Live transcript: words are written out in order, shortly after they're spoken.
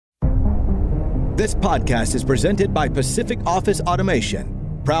This podcast is presented by Pacific Office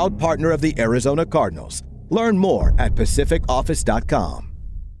Automation, proud partner of the Arizona Cardinals. Learn more at pacificoffice.com.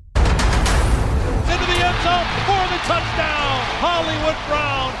 Into the end zone for the touchdown. Hollywood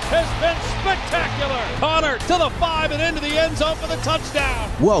Brown has been spectacular. Connor to the 5 and into the end zone for the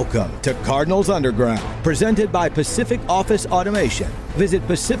touchdown. Welcome to Cardinals Underground, presented by Pacific Office Automation. Visit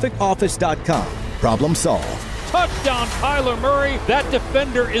pacificoffice.com. Problem solved. Touchdown, Kyler Murray. That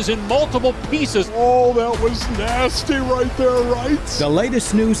defender is in multiple pieces. Oh, that was nasty right there, right? The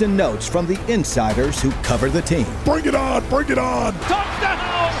latest news and notes from the insiders who cover the team. Bring it on, bring it on.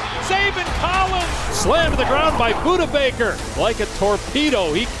 Touchdown, Zaven Collins. Slammed to the ground by Budda Baker. Like a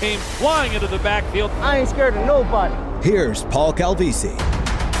torpedo, he came flying into the backfield. I ain't scared of nobody. Here's Paul Calvisi.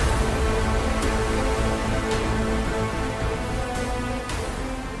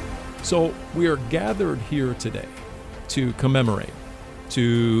 So we are gathered here today to commemorate, to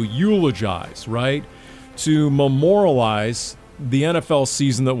eulogize, right? To memorialize the NFL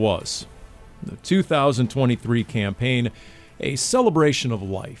season that was. The 2023 campaign, a celebration of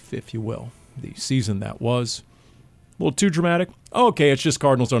life, if you will. The season that was. A little too dramatic? Okay, it's just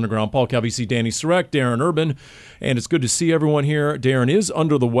Cardinals Underground. Paul Calvisi, Danny Surek, Darren Urban, and it's good to see everyone here. Darren is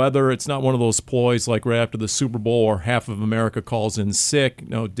under the weather. It's not one of those ploys like right after the Super Bowl or half of America calls in sick.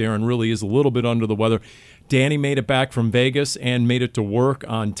 No, Darren really is a little bit under the weather. Danny made it back from Vegas and made it to work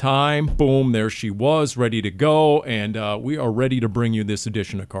on time. Boom, there she was, ready to go, and we are ready to bring you this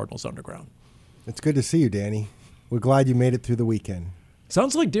edition of Cardinals Underground. It's good to see you, Danny. We're glad you made it through the weekend.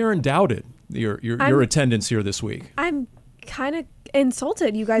 Sounds like Darren doubted your attendance here this week. I'm kind of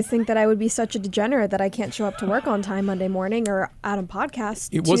insulted. You guys think that I would be such a degenerate that I can't show up to work on time Monday morning or out on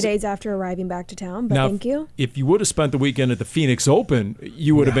podcast 2 days after arriving back to town, but now, thank you. If you would have spent the weekend at the Phoenix Open,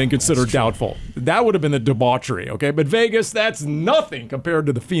 you would have been considered doubtful. That would have been the debauchery, okay? But Vegas, that's nothing compared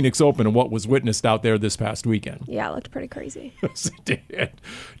to the Phoenix Open and what was witnessed out there this past weekend. Yeah, it looked pretty crazy.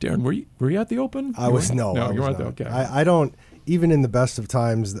 Darren, were you at the Open? I was not. Okay. I don't, even in the best of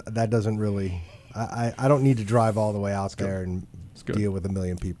times, that doesn't really... I don't need to drive all the way out there and deal with a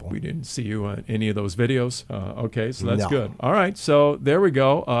million people. We didn't see you on any of those videos. Okay, so that's good. All right, so there we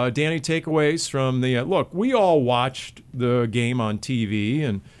go. Danny, takeaways from the look. We all watched the game on TV,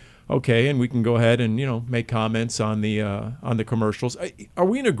 and we can go ahead and make comments on the commercials. Are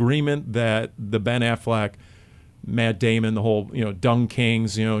we in agreement that the Ben Affleck, Matt Damon, the whole Dung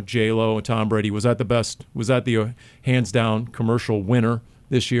Kings, J-Lo, Tom Brady, was that the best? Was that the hands down commercial winner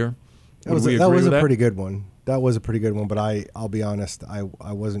this year? That was a pretty good one. That was a pretty good one, but I'll be honest, I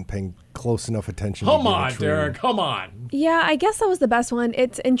wasn't paying close enough attention. Come on, Derek, come on. Yeah, I guess that was the best one.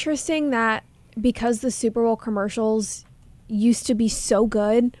 It's interesting that because the Super Bowl commercials used to be so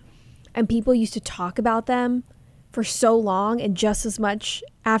good and people used to talk about them for so long and just as much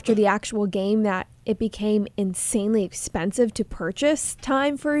after the actual game that it became insanely expensive to purchase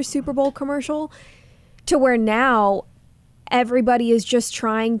time for a Super Bowl commercial, to where now everybody is just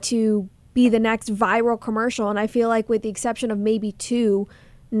trying to be the next viral commercial. And I feel like with the exception of maybe 2,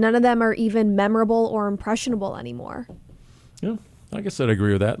 none of them are even memorable or impressionable anymore. Yeah, I guess I'd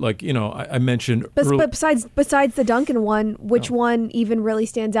agree with that. Like, I mentioned... But besides the Duncan one, which one even really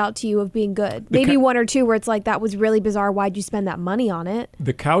stands out to you of being good? Maybe 1 or 2 where it's like, that was really bizarre. Why'd you spend that money on it?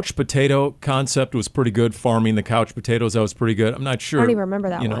 The couch potato concept was pretty good. Farming the couch potatoes, that was pretty good. I'm not sure. I don't even remember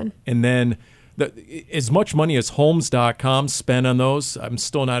that one. And then... as much money as Homes.com spent on those, I'm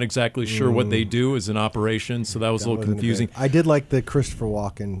still not exactly sure what they do as an operation, so that was a little confusing. I did like the Christopher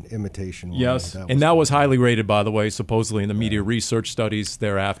Walken imitation one. Yes, that was highly rated, by the way, supposedly in the media research studies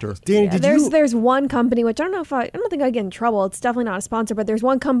thereafter. Danny, there's one company, which I don't think I'd get in trouble. It's definitely not a sponsor, but there's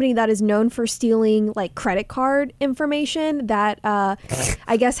one company that is known for stealing like credit card information that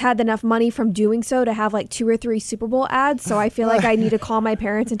I guess had enough money from doing so to have like 2 or 3 Super Bowl ads. So I feel like I need to call my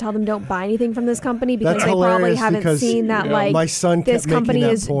parents and tell them don't buy anything from this company because they probably haven't seen that like my son this company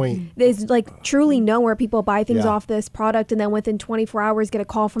is like truly known where people buy things off this product and then within 24 hours get a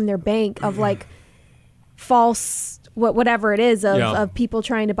call from their bank of like false whatever it is of people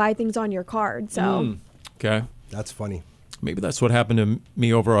trying to buy things on your card. So okay, that's funny. Maybe that's what happened to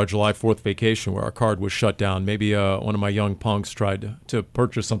me over our July 4th vacation where our card was shut down. Maybe one of my young punks tried to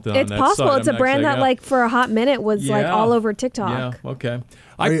purchase something on that site. It's possible. It's a brand that like for a hot minute was like all over TikTok. Yeah, okay.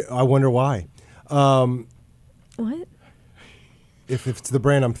 I wonder why. What? If it's the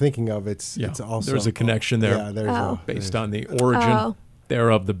brand I'm thinking of, it's also... There's a connection there. Yeah, there's based on the origin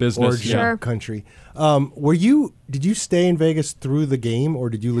thereof, the business. Country. Did you stay in Vegas through the game or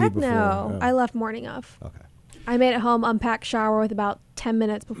did you leave before? No, I left morning of. Okay. I made it home, unpacked, shower with about 10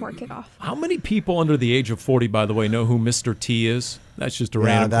 minutes before kickoff. How many people under the age of 40, by the way, know who Mr. T is? That's just a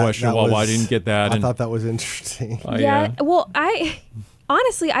random question. Well, I didn't get that. I thought that was interesting. Yeah. Well,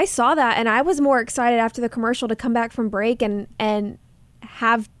 honestly, I saw that, and I was more excited after the commercial to come back from break and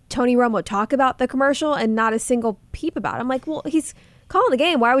have Tony Romo talk about the commercial and not a single peep about it. I'm like, well, he's calling the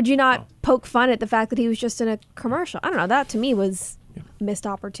game. Why would you not poke fun at the fact that he was just in a commercial? I don't know. That to me was missed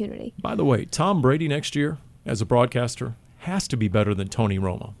opportunity. By the way, Tom Brady next year as a broadcaster has to be better than Tony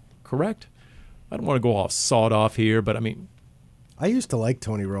Romo, correct? I don't want to go off sawed off here, but I mean, I used to like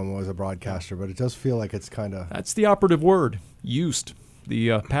Tony Romo as a broadcaster, but it does feel like it's kind of... That's the operative word, used,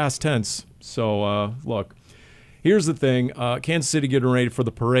 the past tense. So, look, here's the thing. Kansas City getting ready for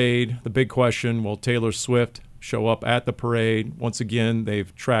the parade. The big question, will Taylor Swift show up at the parade? Once again,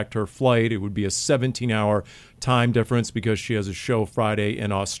 they've tracked her flight. It would be a 17-hour time difference because she has a show Friday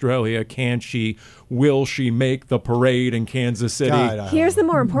in Australia. Can she? Will she make the parade in Kansas City? Here's the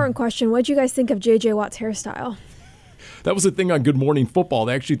more important question. What do you guys think of J.J. Watt's hairstyle? That was the thing on Good Morning Football.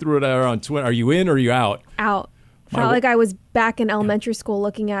 They actually threw it out on Twitter. Are you in or are you out? Out. Felt like I was back in elementary school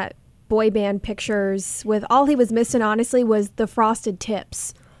looking at boy band pictures with all he was missing, honestly, was the frosted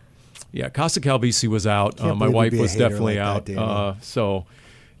tips. Yeah, Casa Calvisi was out. My wife was definitely out.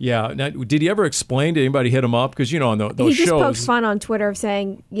 Yeah. Now, did he ever explain? Did anybody hit him up? Because, on those shows. He just pokes fun on Twitter of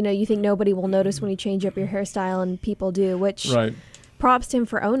saying, you think nobody will notice when you change up your hairstyle, and people do, which props to him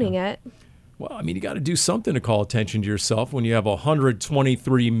for owning it. Well, I mean, you got to do something to call attention to yourself when you have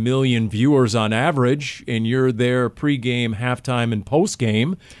 123 million viewers on average, and you're there pregame, halftime, and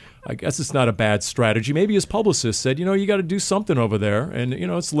postgame. I guess it's not a bad strategy. Maybe his publicist said, you got to do something over there, and,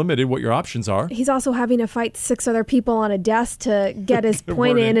 it's limited what your options are. He's also having to fight 6 other people on a desk to get his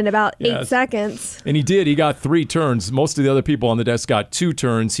point in about 8 seconds. And he did. He got 3 turns. Most of the other people on the desk got 2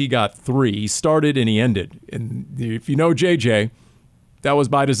 turns. He got 3. He started and he ended. And if you know JJ, that was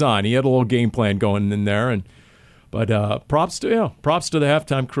by design. He had a little game plan going in there, but props to the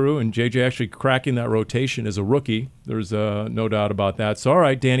halftime crew and JJ actually cracking that rotation as a rookie. There's no doubt about that. So, all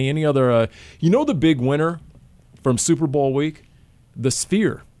right, Danny, any other? The big winner from Super Bowl week, the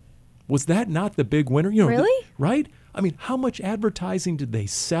Sphere. Was that not the big winner? Really? Right? I mean, how much advertising did they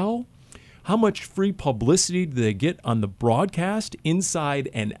sell? How much free publicity did they get on the broadcast, inside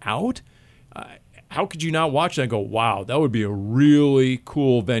and out? How could you not watch that and go, wow, that would be a really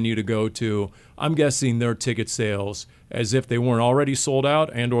cool venue to go to? I'm guessing their ticket sales, as if they weren't already sold out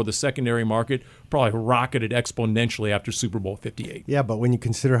and or the secondary market, probably rocketed exponentially after Super Bowl 58. Yeah, but when you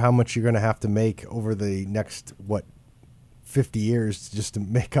consider how much you're going to have to make over the next, 50 years just to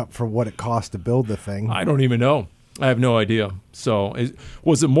make up for what it cost to build the thing. I don't even know. I have no idea. So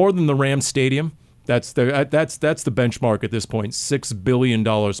was it more than the Rams Stadium? That's the benchmark at this point, $6 billion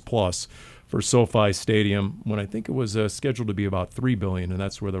plus for SoFi Stadium, when I think it was scheduled to be about $3 billion, and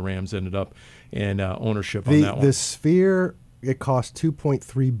that's where the Rams ended up in ownership on that one. The Sphere, it cost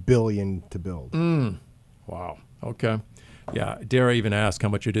 $2.3 billion to build. Wow. Okay. Yeah. Dare I even ask how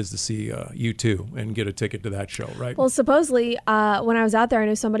much it is to see U2 and get a ticket to that show, right? Well, supposedly, when I was out there, I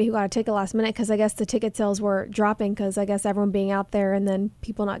knew somebody who got a ticket last minute because I guess the ticket sales were dropping because I guess everyone being out there and then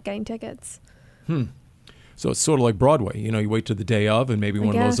people not getting tickets. So it's sort of like Broadway. You wait to the day of and maybe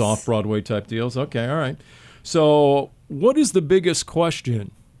one of those off-Broadway type deals. Okay, all right. So what is the biggest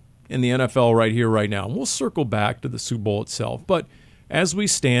question in the NFL right here, right now? And we'll circle back to the Super Bowl itself. But as we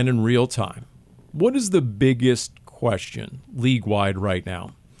stand in real time, what is the biggest question league-wide right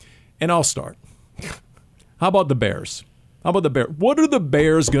now? And I'll start. How about the Bears? What are the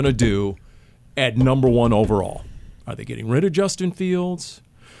Bears going to do at number 1 overall? Are they getting rid of Justin Fields?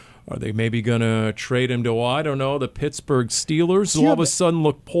 Are they maybe going to trade him to, the Pittsburgh Steelers, who all of a sudden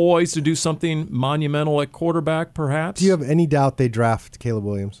look poised to do something monumental at quarterback, perhaps? Do you have any doubt they draft Caleb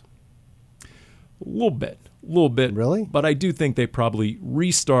Williams? A little bit. Really? But I do think they probably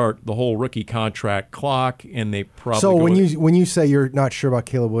restart the whole rookie contract clock, and they probably So when you say you're not sure about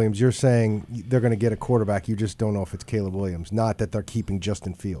Caleb Williams, you're saying they're going to get a quarterback. You just don't know if it's Caleb Williams, not that they're keeping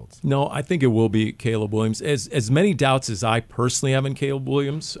Justin Fields. No, I think it will be Caleb Williams. As many doubts as I personally have in Caleb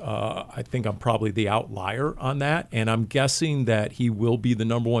Williams, I think I'm probably the outlier on that, and I'm guessing that he will be the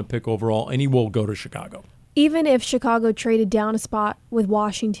number 1 pick overall, and he will go to Chicago. Even if Chicago traded down a spot with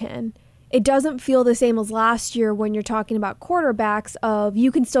Washington, it doesn't feel the same as last year when you're talking about quarterbacks of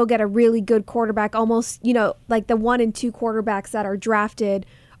you can still get a really good quarterback, almost, like the 1 and 2 quarterbacks that are drafted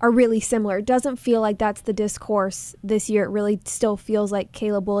are really similar. It doesn't feel like that's the discourse this year. It really still feels like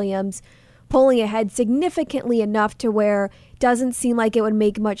Caleb Williams pulling ahead significantly enough to where it doesn't seem like it would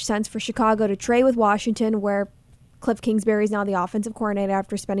make much sense for Chicago to trade with Washington, where Cliff Kingsbury is now the offensive coordinator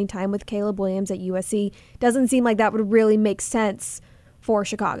after spending time with Caleb Williams at USC. Doesn't seem like that would really make sense for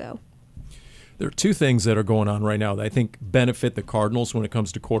Chicago. There are two things that are going on right now that I think benefit the Cardinals when it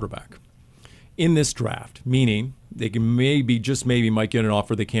comes to quarterback in this draft, meaning they can maybe might get an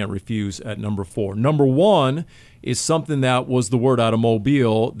offer they can't refuse at number 4. Number 1 is something that was the word out of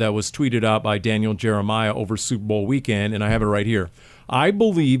Mobile that was tweeted out by Daniel Jeremiah over Super Bowl weekend, and I have it right here. I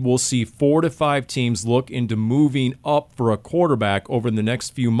believe we'll see 4 to 5 teams look into moving up for a quarterback over the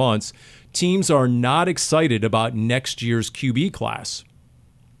next few months. Teams are not excited about next year's QB class.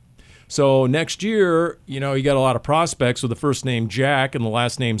 So next year, you got a lot of prospects with the first name Jack and the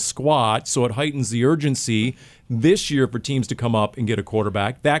last name Squat, so it heightens the urgency this year for teams to come up and get a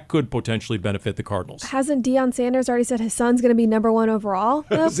quarterback. That could potentially benefit the Cardinals. Hasn't Deion Sanders already said his son's going to be number 1 overall,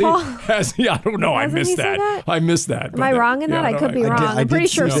 Paul? I don't know. I missed that. I missed that. Am I wrong in that? I could be wrong. I'm pretty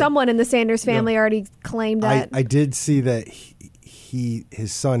sure someone in the Sanders family already claimed that. I did see that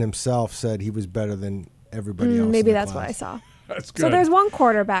his son himself said he was better than everybody else. Maybe that's what I saw. That's good. So there's one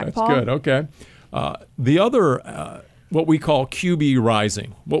quarterback, That's Paul. That's good. Okay. The other, what we call QB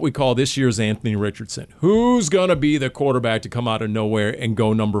rising, what we call this year's Anthony Richardson. Who's going to be the quarterback to come out of nowhere and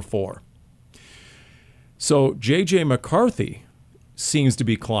go number 4? So J.J. McCarthy seems to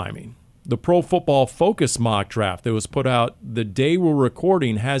be climbing. The Pro Football Focus mock draft that was put out the day we're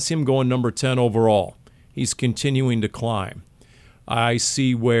recording has him going number 10 overall. He's continuing to climb. I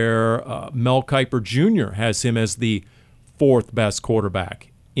see where Mel Kiper Jr. has him as the 4th best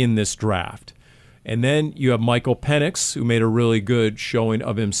quarterback in this draft. And then you have Michael Penix, who made a really good showing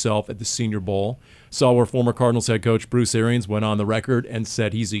of himself at the Senior Bowl. Saw where former Cardinals head coach Bruce Arians went on the record and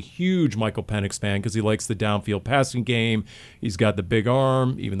said he's a huge Michael Penix fan because he likes the downfield passing game. He's got the big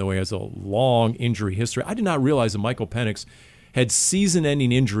arm, even though he has a long injury history. I did not realize that Michael Penix had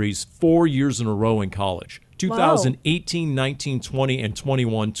season-ending injuries 4 years in a row in college. 2018, 19, 20, and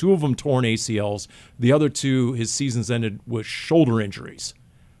 21. 2 of them torn ACLs. The other 2, his seasons ended with shoulder injuries.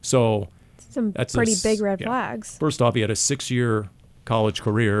 So that's pretty big red flags. First off, he had a 6-year college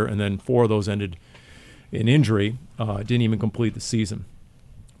career, and then 4 of those ended in injury. Didn't even complete the season.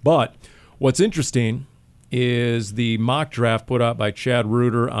 But what's interesting is the mock draft put out by Chad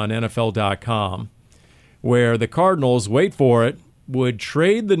Reuter on NFL.com, where the Cardinals, wait for it, would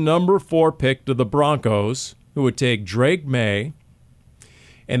trade the number 4 pick to the Broncos, who would take Drake May,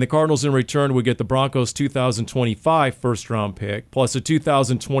 and the Cardinals in return would get the Broncos' 2025 first-round pick, plus a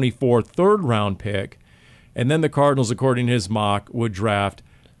 2024 third-round pick, and then the Cardinals, according to his mock, would draft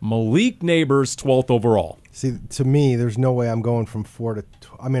Malik Neighbors 12th overall. See, to me, there's no way I'm going from 4 to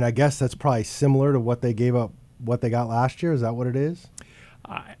I guess that's probably similar to what they gave up, what they got last year. Is that what it is?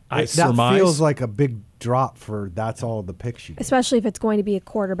 I surmise. That feels like a big drop for that's all the picks you get. Especially if it's going to be a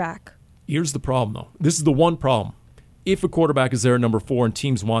quarterback. Here's the problem, though. This is the one problem. If a quarterback is there at number 4 and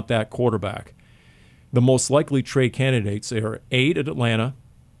teams want that quarterback, the most likely trade candidates are 8 at Atlanta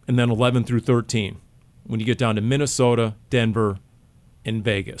and then 11 through 13 when you get down to Minnesota, Denver, and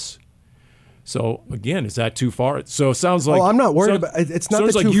Vegas. So, again, is that too far? So it sounds like... Well, I'm not worried about it. It's not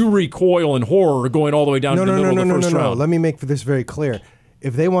sounds like you recoil in horror going all the way down to the middle of the first round. Let me make this very clear.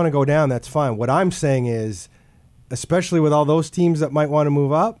 If they want to go down, that's fine. What I'm saying is, especially with all those teams that might want to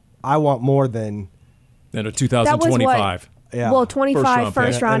move up, I want more than a 2025. Yeah. Well, 25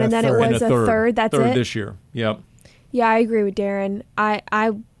 first round, and then it was a third. That's third it? This year. Yep. Yeah, I agree with Darren.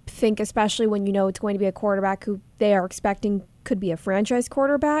 I think especially when you know it's going to be a quarterback who they are expecting could be a franchise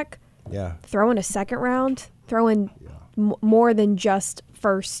quarterback, throw in a second round, throw in more than just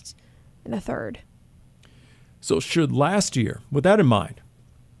first and a third. So should last year, with that in mind,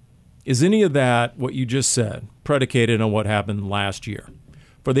 is any of that, what you just said, predicated on what happened last year?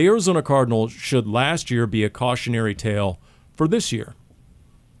 For the Arizona Cardinals, should last year be a cautionary tale for this year?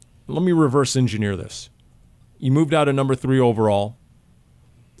 Let me reverse engineer this. You moved out of number 3 overall,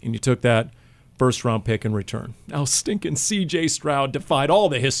 and you took that first-round pick in return. Now, stinking C.J. Stroud defied all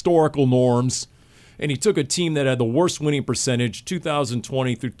the historical norms, and he took a team that had the worst winning percentage,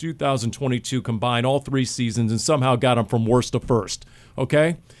 2020 through 2022 combined, all 3 seasons, and somehow got them from worst to first.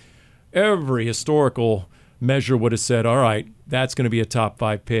 Okay? Every historical measure would have said, all right, that's going to be a top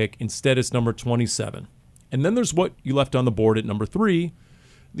 5 pick. Instead, it's number 27. And then there's what you left on the board at number 3,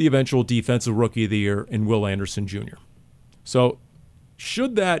 the eventual Defensive Rookie of the Year in Will Anderson Jr. So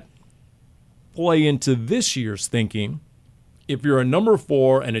should that play into this year's thinking, if you're a number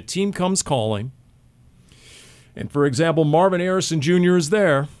 4 and a team comes calling, and for example, Marvin Harrison Jr. is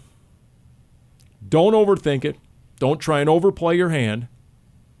there, don't overthink it. Don't try and overplay your hand.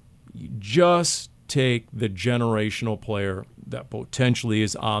 You just take the generational player that potentially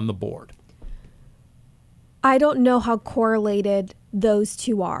is on the board. I don't know how correlated those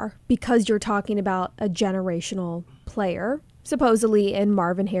two are because you're talking about a generational player. supposedly in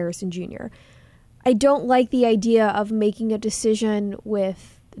Marvin Harrison Jr. I don't like the idea of making a decision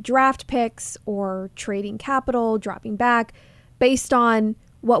with draft picks or trading capital, dropping back, based on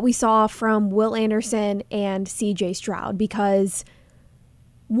what we saw from Will Anderson and CJ Stroud, because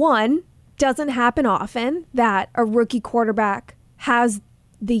one, doesn't happen often that a rookie quarterback has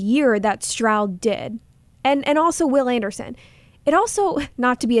the year that Stroud did. And also Will Anderson. It also,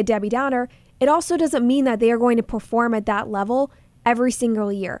 not to be a Debbie Downer, it also doesn't mean that they are going to perform at that level every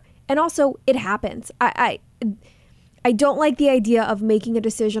single year. And also, it happens. I don't like the idea of making a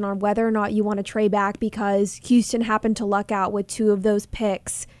decision on whether or not you want to trade back because Houston happened to luck out with 2 of those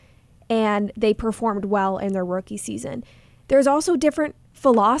picks and they performed well in their rookie season. There's also different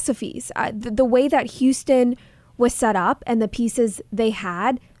philosophies. The way that Houston was set up and the pieces they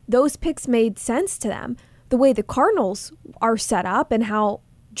had, those picks made sense to them. The way the Cardinals are set up and how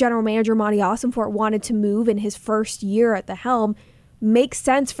general manager Monty Ossenfort wanted to move in his first year at the helm makes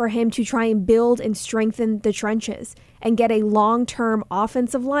sense for him to try and build and strengthen the trenches and get a long-term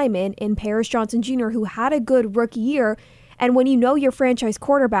offensive lineman in Paris Johnson Jr. who had a good rookie year. And when you know your franchise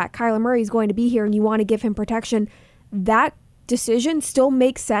quarterback, Kyler Murray, is going to be here and you want to give him protection, that decision still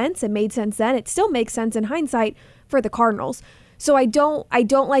makes sense. It made sense then. It still makes sense in hindsight for the Cardinals. So I don't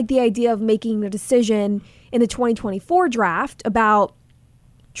like the idea of making a decision in the 2024 draft about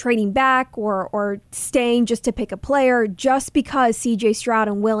trading back or staying just to pick a player just because CJ Stroud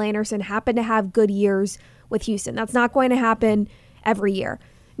and Will Anderson happen to have good years with Houston. That's not going to happen every year.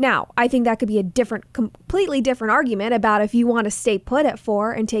 Now, I think that could be a completely different argument about if you want to stay put at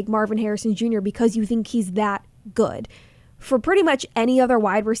 4 and take Marvin Harrison Jr. because you think he's that good. For pretty much any other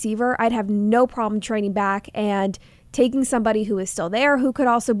wide receiver, I'd have no problem trading back and taking somebody who is still there, who could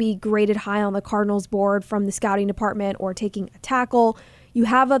also be graded high on the Cardinals board from the scouting department, or taking a tackle. You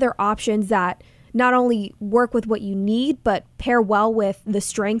have other options that not only work with what you need, but pair well with the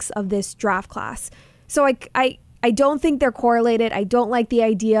strengths of this draft class. So I don't think they're correlated. I don't like the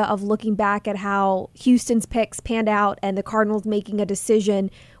idea of looking back at how Houston's picks panned out and the Cardinals making a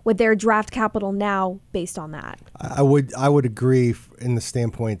decision with their draft capital now based on that. I would agree in the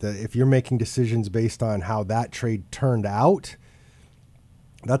standpoint that if you're making decisions based on how that trade turned out,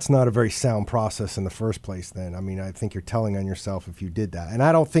 that's not a very sound process in the first place then. I mean, I think you're telling on yourself if you did that. And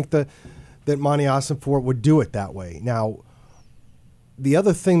I don't think that Monty Ossenfort would do it that way. Now, the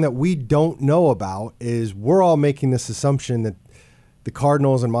other thing that we don't know about is we're all making this assumption that the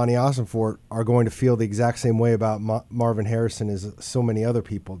Cardinals and Monty Ossenfort are going to feel the exact same way about Marvin Harrison as so many other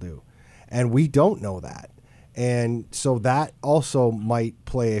people do. And we don't know that. And so that also might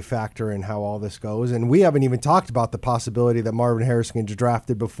play a factor in how all this goes. And we haven't even talked about the possibility that Marvin Harrison gets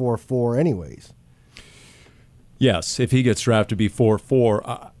drafted before 4 anyways. Yes, if he gets drafted before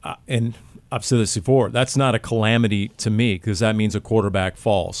 4, and I've said this before, that's not a calamity to me because that means a quarterback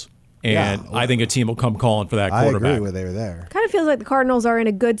falls. And I think a team will come calling for that quarterback. I agree with you there. Kind of feels like the Cardinals are in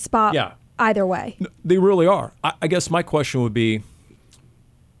a good spot either way. No, they really are. I guess my question would be,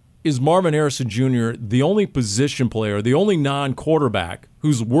 is Marvin Harrison Jr. the only position player, the only non-quarterback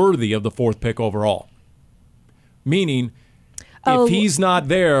who's worthy of the 4th pick overall? Meaning, if he's not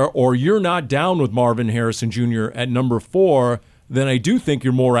there or you're not down with Marvin Harrison Jr. at number 4, then I do think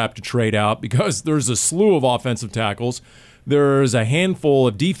you're more apt to trade out because there's a slew of offensive tackles. There's a handful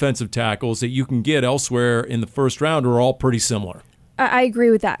of defensive tackles that you can get elsewhere in the first round who are all pretty similar. I agree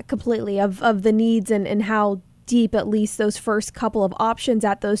with that completely, of the needs and how deep at least those first couple of options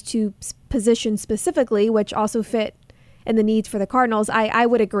at those 2 positions specifically, which also fit in the needs for the Cardinals. I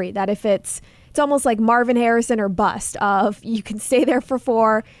would agree that if it's almost like Marvin Harrison or bust, of you can stay there for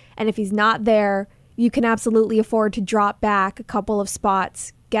 4, and if he's not there, you can absolutely afford to drop back a couple of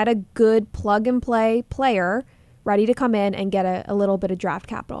spots, get a good plug-and-play player ready to come in and get a little bit of draft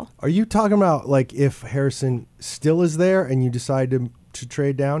capital. Are you talking about like if Harrison still is there and you decide to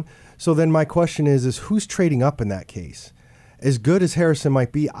trade down? So then my question is who's trading up in that case? As good as Harrison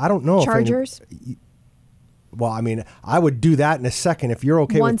might be, I don't know. Chargers? Well, I mean, I would do that in a second if you're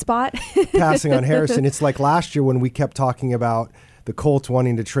okay One with spot. passing on Harrison. It's like last year when we kept talking about the Colts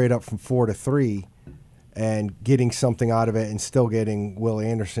wanting to trade up from 4 to 3 and getting something out of it and still getting Will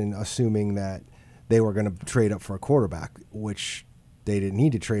Anderson, assuming that they were going to trade up for a quarterback, which they didn't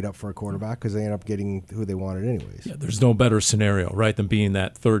need to trade up for a quarterback because they ended up getting who they wanted anyways. Yeah, there's no better scenario, right, than being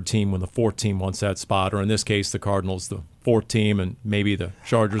that 3rd team when the 4th team wants that spot, or in this case, the Cardinals, the 4th team, and maybe the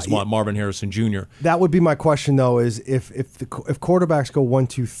Chargers want Marvin Harrison Jr. That would be my question, though, is if quarterbacks go 1,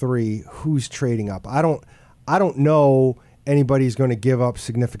 2, 3, who's trading up? I don't know anybody's going to give up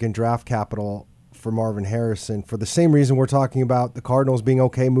significant draft capital for Marvin Harrison for the same reason we're talking about the Cardinals being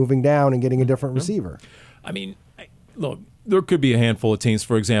okay moving down and getting a different receiver. I mean, look, there could be a handful of teams,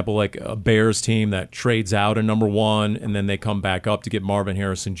 for example, like a Bears team that trades out a number 1 and then they come back up to get Marvin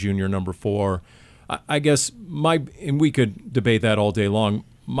Harrison Jr. number 4. I guess and we could debate that all day long.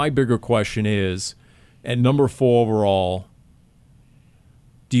 My bigger question is, at number 4 overall,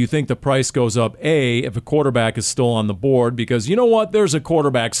 do you think the price goes up, A, if a quarterback is still on the board? Because you know what? There's a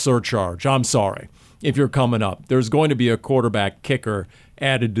quarterback surcharge. I'm sorry. If you're coming up, there's going to be a quarterback kicker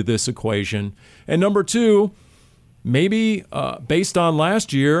added to this equation. And number 2, maybe based on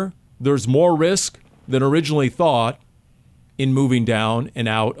last year, there's more risk than originally thought in moving down and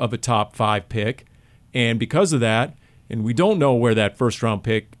out of a top 5 pick. And because of that, and we don't know where that first-round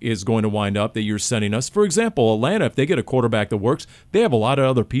pick is going to wind up that you're sending us. For example, Atlanta, if they get a quarterback that works, they have a lot of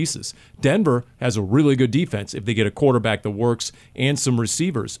other pieces. Denver has a really good defense if they get a quarterback that works and some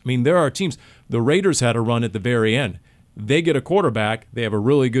receivers. I mean, there are teams. The Raiders had a run at the very end. They get a quarterback. They have a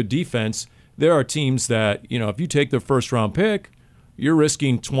really good defense. There are teams that, if you take their first-round pick, you're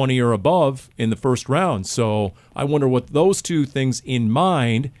risking 20 or above in the first round. So I wonder what those two things in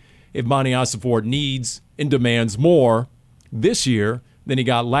mind, if Monty Ossenfort needs and demands more this year than he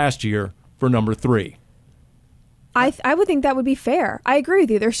got last year for number 3. I would think that would be fair. I agree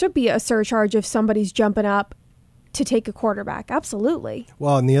with you. There should be a surcharge if somebody's jumping up to take a quarterback. Absolutely.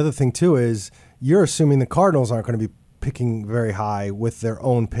 Well, and the other thing, too, is you're assuming the Cardinals aren't going to be picking very high with their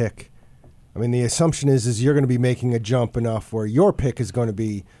own pick. I mean, the assumption is you're going to be making a jump enough where your pick is going to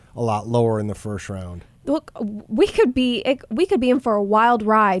be a lot lower in the first round. Look, we could be in for a wild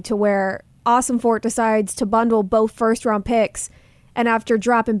ride to where Ossenfort decides to bundle both first-round picks, and after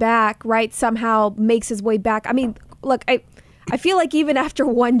dropping back, right, somehow makes his way back. I mean, look, I feel like even after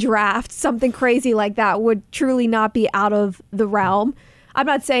one draft, something crazy like that would truly not be out of the realm. I'm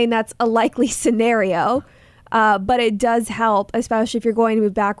not saying that's a likely scenario, but it does help, especially if you're going to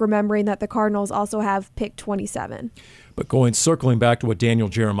move back, remembering that the Cardinals also have pick 27. But circling back to what Daniel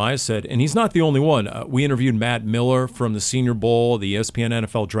Jeremiah said, and he's not the only one. We interviewed Matt Miller from the Senior Bowl, the ESPN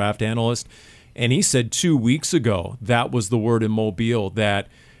NFL draft analyst, and he said 2 weeks ago that was the word in Mobile, that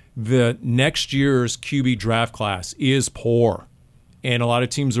the next year's QB draft class is poor. And a lot of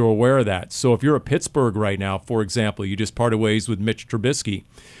teams are aware of that. So if you're a Pittsburgh right now, for example, you just parted ways with Mitch Trubisky,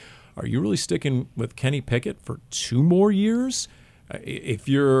 are you really sticking with Kenny Pickett for 2 more years? If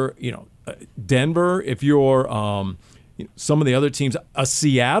you're, Denver, if you're some of the other teams,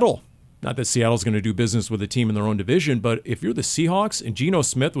 Seattle, not that Seattle's going to do business with a team in their own division, but if you're the Seahawks and Geno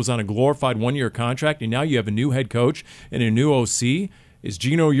Smith was on a glorified 1-year contract and now you have a new head coach and a new OC, is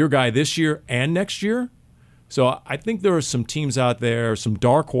Geno your guy this year and next year? So I think there are some teams out there, some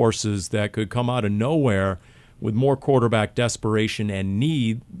dark horses that could come out of nowhere with more quarterback desperation and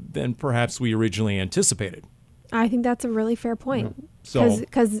need than perhaps we originally anticipated. I think that's a really fair point.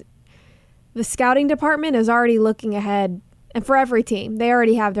 Because the scouting department is already looking ahead, and for every team, they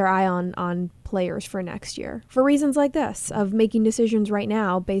already have their eye on players for next year for reasons like this, of making decisions right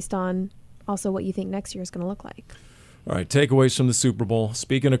now based on also what you think next year is going to look like. All right, takeaways from the Super Bowl.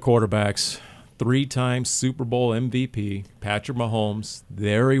 Speaking of quarterbacks, 3-time Super Bowl MVP, Patrick Mahomes,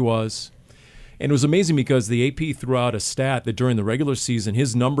 there he was. And it was amazing because the AP threw out a stat that during the regular season,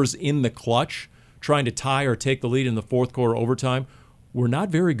 his numbers in the clutch, trying to tie or take the lead in the fourth quarter overtime, were not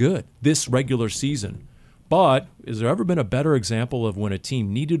very good this regular season. But has there ever been a better example of when a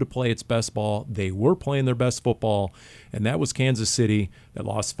team needed to play its best ball, they were playing their best football, and that was Kansas City that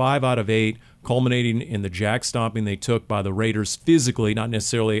lost 5 out of 8, culminating in the jack stomping they took by the Raiders physically, not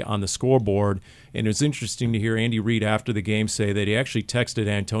necessarily on the scoreboard. And it was interesting to hear Andy Reid after the game say that he actually texted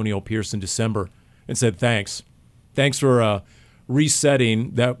Antonio Pierce in December and said, thanks for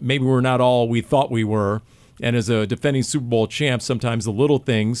resetting that maybe we're not all we thought we were. And as a defending Super Bowl champ, sometimes the little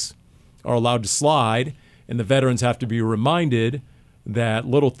things are allowed to slide, and the veterans have to be reminded that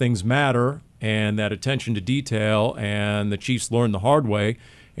little things matter and that attention to detail, and the Chiefs learned the hard way.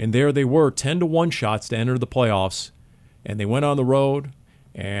 And there they were, 10-1 shots to enter the playoffs, and they went on the road,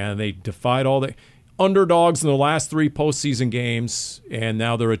 and they defied all the underdogs in the last 3 postseason games, and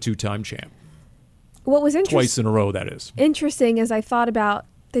now they're a 2-time champ. What was twice in a row, that is. Interesting as I thought about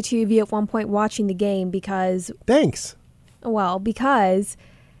the two of you at one point watching the game because... Thanks. Well, because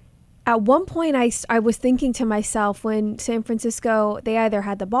at one point I was thinking to myself when San Francisco, they either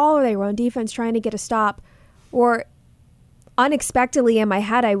had the ball or they were on defense trying to get a stop, or unexpectedly in my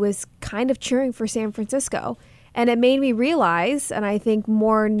head I was kind of cheering for San Francisco. And it made me realize, and I think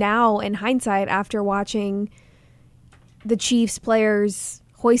more now in hindsight after watching the Chiefs players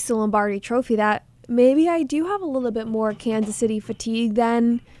hoist the Lombardi Trophy, that maybe I do have a little bit more Kansas City fatigue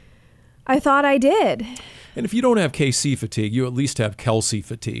than I thought I did. And if you don't have KC fatigue, you at least have Kelsey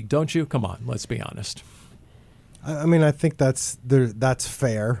fatigue, don't you? Come on, let's be honest. I mean, I think that's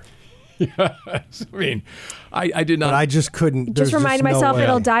fair. Yes. I mean, I did not. But I just couldn't. Just reminded myself no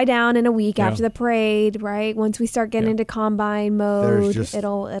it'll die down in a week after the parade, right? Once we start getting Yeah. into combine mode,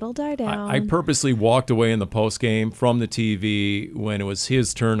 it'll die down. I purposely walked away in the post game from the TV when it was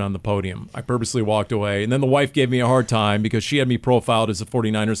his turn on the podium. I purposely walked away. And then the wife gave me a hard time because she had me profiled as a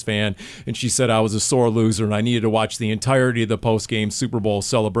 49ers fan, and she said I was a sore loser and I needed to watch the entirety of the post game Super Bowl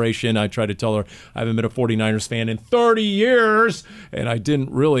celebration. I tried to tell her I haven't been a 49ers fan in 30 years, and I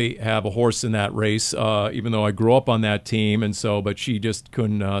didn't really have a horse in that race, even though I grew up on that team. And so, but she just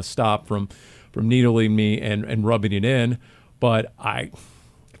couldn't stop from needling me and rubbing it in. But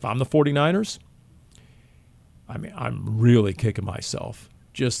if I'm the 49ers, I mean, I'm really kicking myself.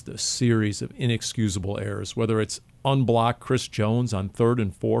 Just the series of inexcusable errors, whether it's unblocked Chris Jones on 3rd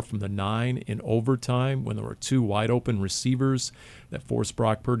and 4 from the 9 in overtime when there were 2 wide open receivers that forced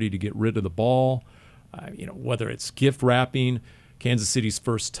Brock Purdy to get rid of the ball, whether it's gift wrapping Kansas City's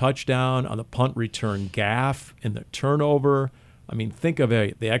first touchdown on the punt return gaffe and the turnover. I mean, think of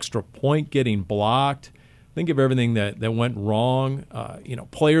the extra point getting blocked. Think of everything that went wrong.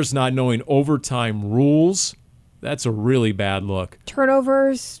 Players not knowing overtime rules. That's a really bad look.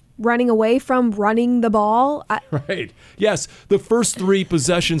 Turnovers, running away from running the ball. Right. Yes, the first 3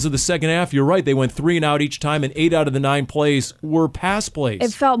 possessions of the second half, you're right, they went 3 and out each time, and 8 out of the 9 plays were pass plays.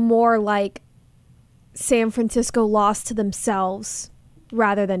 It felt more like San Francisco lost to themselves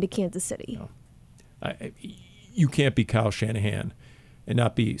rather than to Kansas City. No. You can't be Kyle Shanahan and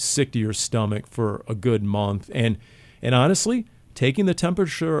not be sick to your stomach for a good month. And honestly, taking the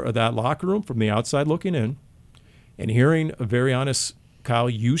temperature of that locker room from the outside looking in and hearing a very honest Kyle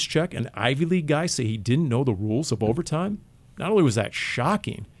Juszczyk, an Ivy League guy, say he didn't know the rules of overtime, not only was that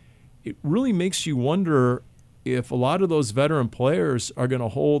shocking, it really makes you wonder if a lot of those veteran players are going to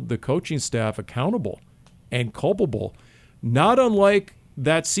hold the coaching staff accountable and culpable, not unlike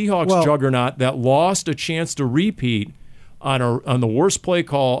that Seahawks juggernaut that lost a chance to repeat on the worst play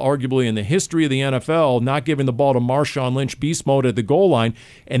call arguably in the history of the NFL, not giving the ball to Marshawn Lynch beast mode at the goal line,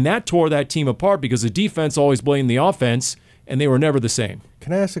 and that tore that team apart because the defense always blamed the offense, and they were never the same.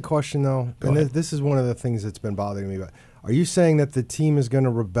 Can I ask a question, though? Go ahead. This is one of the things that's been bothering me. But are you saying that the team is going to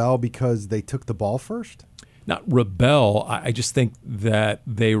rebel because they took the ball first? Not rebel. I just think that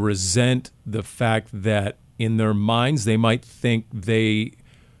they resent the fact that in their minds they might think they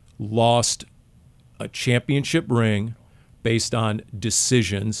lost a championship ring based on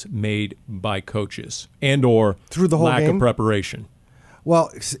decisions made by coaches and or through the whole lack game? Of preparation.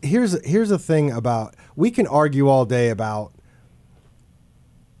 Well, here's the thing about, we can argue all day about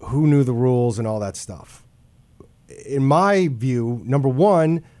who knew the rules and all that stuff. In my view, number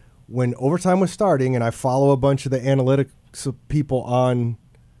one, when overtime was starting, and I follow a bunch of the analytics people on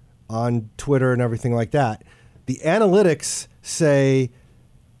Twitter and everything like that, the analytics say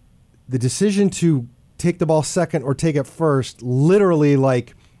the decision to take the ball second or take it first, literally,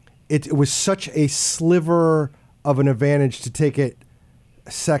 like, it was such a sliver of an advantage to take it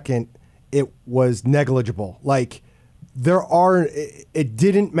second, it was negligible. Like, it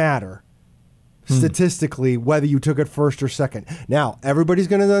didn't matter statistically whether you took it first or second. Now, everybody's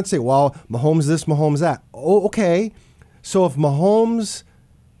going to then say, well, Mahomes this, Mahomes that. Oh, okay. So if Mahomes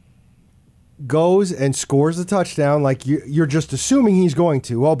goes and scores a touchdown, like you're just assuming he's going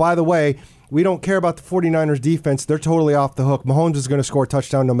to. Well, by the way, we don't care about the 49ers defense. They're totally off the hook. Mahomes is going to score a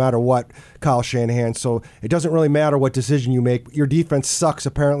touchdown no matter what, Kyle Shanahan. So it doesn't really matter what decision you make. Your defense sucks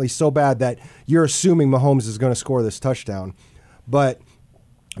apparently so bad that you're assuming Mahomes is going to score this touchdown. But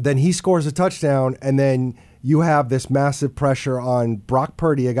then he scores a touchdown, and then you have this massive pressure on Brock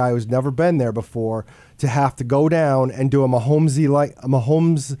Purdy, a guy who's never been there before, to have to go down and do a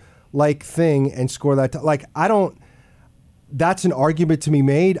Mahomes-like thing and score that. That's an argument to be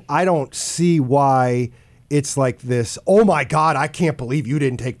made. I don't see why it's like this, oh my God, I can't believe you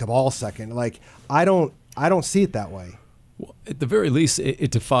didn't take the ball second. Like, I don't see it that way. Well, at the very least,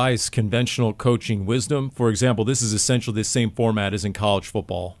 it defies conventional coaching wisdom. For example, this is essentially the same format as in college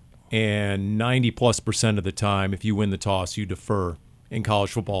football. And 90+% of the time, if you win the toss, you defer in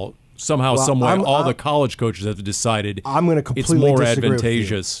college football. Somehow, someway, all the college coaches have decided I'm going to completely it's more disagree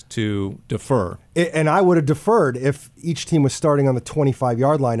advantageous to defer. And I would have deferred if each team was starting on the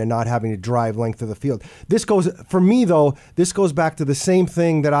 25-yard line and not having to drive length of the field. For me, though, this goes back to the same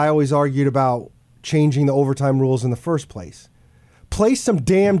thing that I always argued about changing the overtime rules in the first place. Play some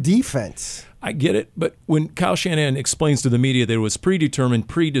damn defense. I get it, but when Kyle Shanahan explains to the media that it was predetermined,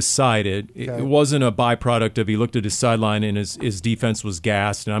 pre-decided, it wasn't a byproduct of he looked at his sideline and his defense was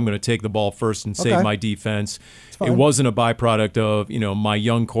gassed, and I'm going to take the ball first and save my defense. It wasn't a byproduct of my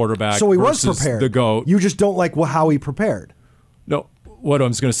young quarterback. So he was versus prepared. The GOAT. You just don't like how he prepared. No, what I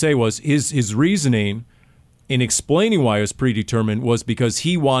was going to say was his reasoning in explaining why it was predetermined was because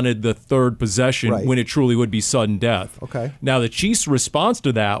he wanted the third possession when it truly would be sudden death. Okay. Now the Chiefs' response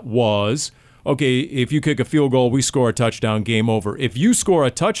to that was, okay, if you kick a field goal, we score a touchdown, game over. If you score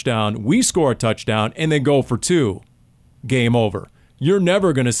a touchdown, we score a touchdown, and then go for 2, game over. You're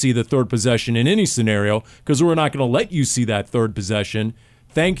never going to see the third possession in any scenario because we're not going to let you see that third possession.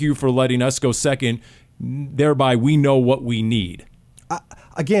 Thank you for letting us go second. Thereby, we know what we need.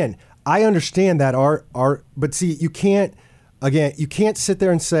 Again, I understand that, but see, you can't sit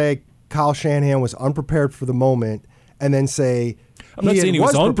there and say Kyle Shanahan was unprepared for the moment and then say, I'm not saying he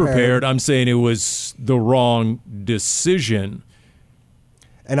was unprepared. I'm saying it was the wrong decision.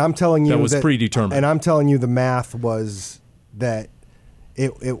 And I'm telling you that was predetermined. And I'm telling you the math was that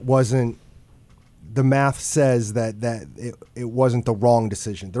it wasn't. The math says that it wasn't the wrong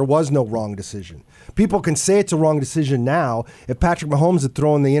decision. There was no wrong decision. People can say it's a wrong decision now. If Patrick Mahomes had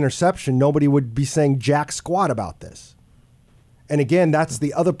thrown the interception, nobody would be saying jack squat about this. And again, that's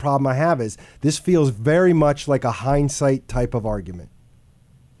the other problem I have is this feels very much like a hindsight type of argument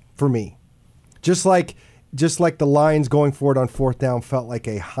for me. Just like the Lions going for it on 4th down felt like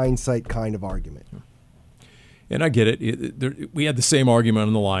a hindsight kind of argument. And I get it. We had the same argument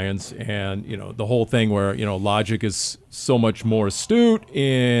on the Lions, and the whole thing where logic is so much more astute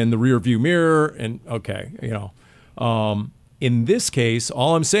in the rearview mirror. And okay, in this case,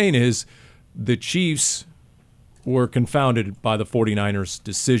 all I'm saying is the Chiefs were confounded by the 49ers'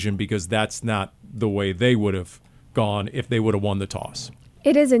 decision because that's not the way they would have gone if they would have won the toss.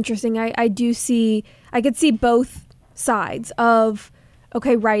 It is interesting. I could see both sides of,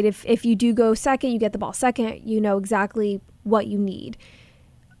 okay, right, if you do go second, you get the ball second, you know exactly what you need.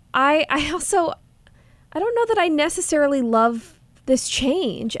 I don't know that I necessarily love this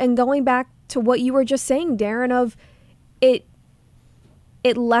change. And going back to what you were just saying, Darren, of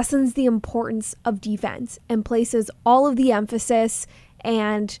it lessens the importance of defense and places all of the emphasis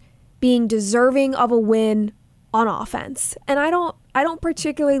and being deserving of a win on offense. And I don't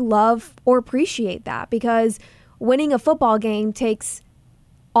particularly love or appreciate that because winning a football game takes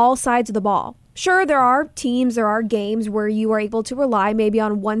all sides of the ball. Sure, there are games where you are able to rely maybe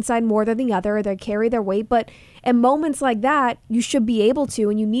on one side more than the other, they carry their weight, but in moments like that, you should be able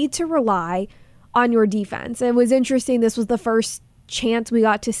to, and you need to rely on your defense. It was interesting, this was the first chance we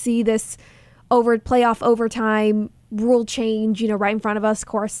got to see this playoff overtime rule change, right in front of us, of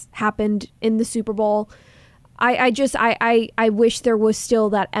course, happened in the Super Bowl. I wish there was still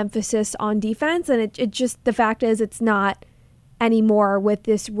that emphasis on defense, and it just, the fact is it's not anymore with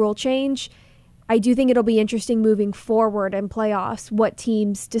this rule change. I do think it'll be interesting moving forward in playoffs what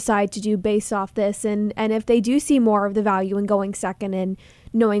teams decide to do based off this, and if they do see more of the value in going second and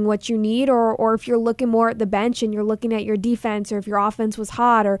knowing what you need, or if you're looking more at the bench and you're looking at your defense, or if your offense was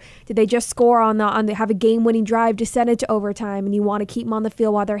hot, or did they just score on the have a game-winning drive to send it to overtime and you want to keep them on the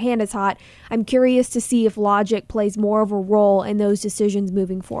field while their hand is hot. I'm curious to see if logic plays more of a role in those decisions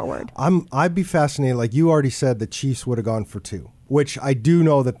moving forward. I'd be fascinated, like you already said, the Chiefs would have gone for 2, which I do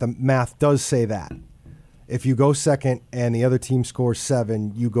know that the math does say that. If you go second and the other team scores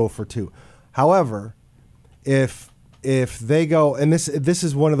 7, you go for 2. However, if they go, and this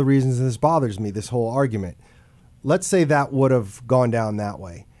is one of the reasons this bothers me, this whole argument. Let's say that would have gone down that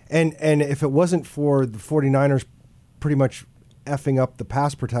way. And if it wasn't for the 49ers pretty much effing up the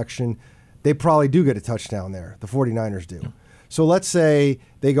pass protection, they probably do get a touchdown there. The 49ers do. Yeah. So let's say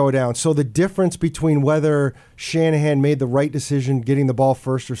they go down. So the difference between whether Shanahan made the right decision getting the ball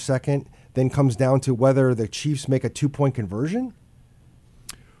first or second then comes down to whether the Chiefs make a 2-point conversion?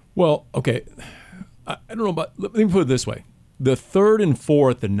 Well, okay. I don't know about, let me put it this way. The 3rd and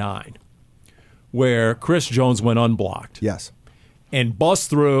 4th and 9, where Chris Jones went unblocked. Yes. And busts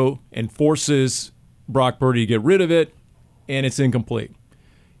through and forces Brock Purdy to get rid of it, and it's incomplete.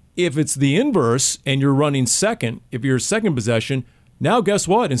 If it's the inverse and you're running second, if you're second possession, now guess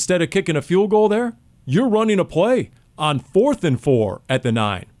what? Instead of kicking a field goal there, you're running a play on 4th and 4 at the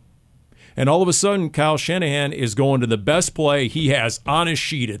 9. And all of a sudden, Kyle Shanahan is going to the best play he has on his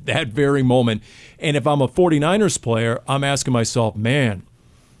sheet at that very moment. And if I'm a 49ers player, I'm asking myself, man,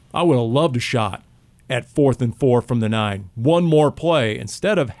 I would have loved a shot at 4th and 4 from the 9. One more play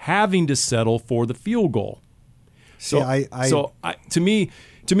instead of having to settle for the field goal. To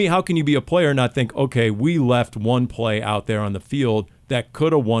me, how can you be a player and not think, okay, we left one play out there on the field that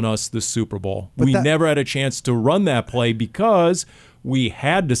could have won us the Super Bowl. But we never had a chance to run that play because we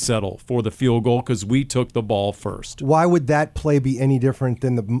had to settle for the field goal because we took the ball first. Why would that play be any different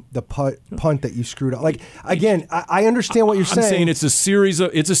than the punt that you screwed up? Like, again, I understand what you're saying. I'm saying it's a series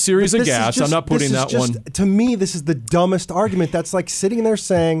of gaffes. I'm not putting that one. To me, this is the dumbest argument. That's like sitting there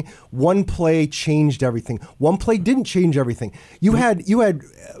saying one play changed everything. One play didn't change everything. You had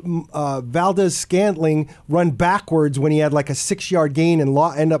Valdez-Scantling run backwards when he had like a 6-yard gain and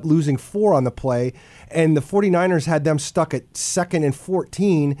end up losing 4 on the play. And the 49ers had them stuck at 2nd and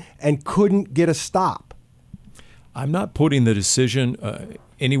 14 and couldn't get a stop. I'm not putting the decision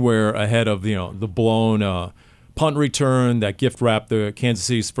anywhere ahead of the blown punt return that gift wrapped the Kansas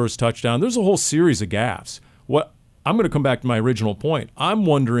City's first touchdown. There's a whole series of gaffes. I'm going to come back to my original point. I'm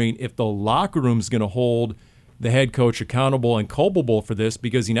wondering if the locker room's going to hold the head coach accountable and culpable for this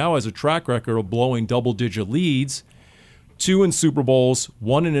because he now has a track record of blowing double-digit leads. 2 in Super Bowls,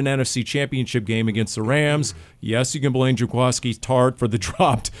 1 in an NFC Championship game against the Rams. Yes, you can blame Jaworski Tart for the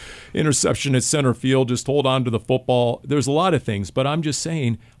dropped interception at center field. Just hold on to the football. There's a lot of things, but I'm just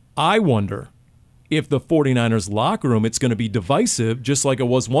saying, I wonder if the 49ers locker room, it's going to be divisive, just like it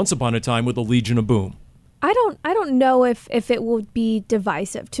was once upon a time with the Legion of Boom. I don't know if it will be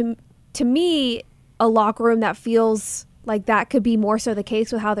divisive. To me, a locker room that feels like that could be more so the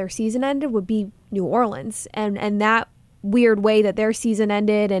case with how their season ended would be New Orleans, and that weird way that their season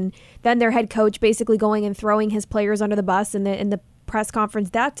ended, and then their head coach basically going and throwing his players under the bus in the press conference.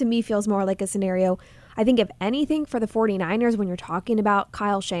 That to me feels more like a scenario. I think if anything for the 49ers, when you're talking about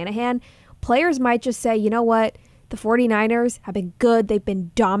Kyle Shanahan, players might just say, you know what, the 49ers have been good, they've been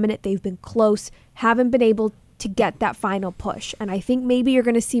dominant, they've been close, haven't been able to get that final push. And I think maybe you're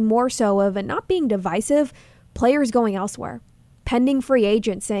going to see more so of it not being divisive, players going elsewhere, pending free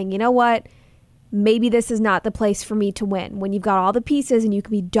agents saying, you know what, maybe this is not the place for me to win. When you've got all the pieces and you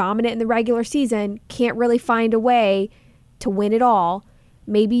can be dominant in the regular season, can't really find a way to win it all,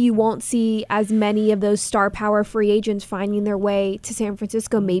 maybe you won't see as many of those star power free agents finding their way to San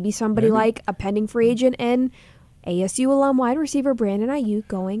Francisco. Maybe somebody like a pending free agent and ASU alum wide receiver Brandon Ayuk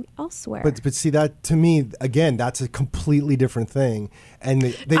going elsewhere. But see, that to me, again, that's a completely different thing.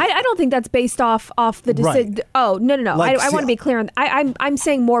 And I don't think that's based off the decision. Right. Oh, no. Like, I want to be clear on that. I'm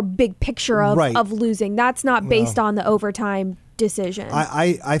saying more big picture of losing. That's not based on the overtime decision.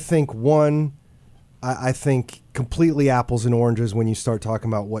 I think I think completely apples and oranges when you start talking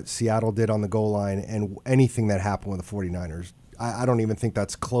about what Seattle did on the goal line and anything that happened with the 49ers. I don't even think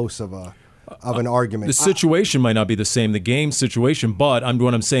that's close of an argument. The situation might not be the same, the game situation, but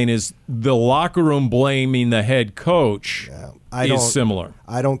what I'm saying is the locker room blaming the head coach is similar.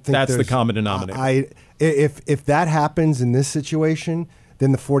 I don't think that's the common denominator. If that happens in this situation,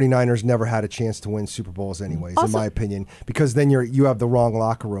 then the 49ers never had a chance to win Super Bowls anyways, in my opinion, because then you have the wrong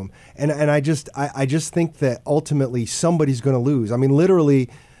locker room. And I just think that ultimately somebody's going to lose. I mean, literally,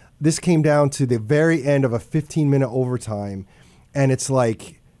 this came down to the very end of a 15-minute overtime, and it's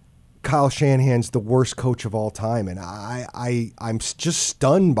like Kyle Shanahan's the worst coach of all time, and I'm just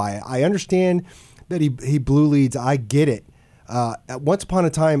stunned by it. I understand that he blew leads. I get it. Once upon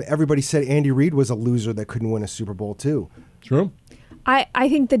a time, everybody said Andy Reid was a loser that couldn't win a Super Bowl too. True. I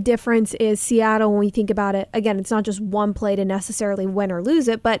think the difference is Seattle, when we think about it, again, it's not just one play to necessarily win or lose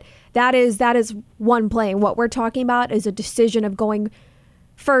it, but that is one play. And what we're talking about is a decision of going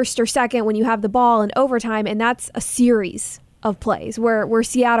first or second when you have the ball in overtime, and that's a series of plays. Where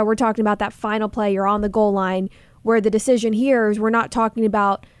Seattle, we're talking about that final play, you're on the goal line, where the decision here is we're not talking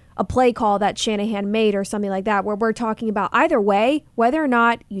about a play call that Shanahan made or something like that, where we're talking about either way, whether or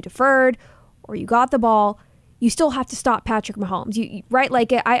not you deferred or you got the ball, you still have to stop Patrick Mahomes. Right?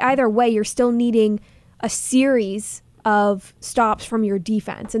 Like either way, you're still needing a series of stops from your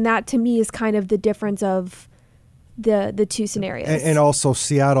defense. And that to me is kind of the difference of the two scenarios. And also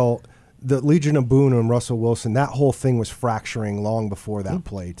Seattle, the Legion of Boom and Russell Wilson, that whole thing was fracturing long before that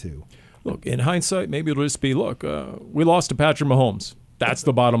play too. Look, in hindsight, maybe it'll just be, we lost to Patrick Mahomes. That's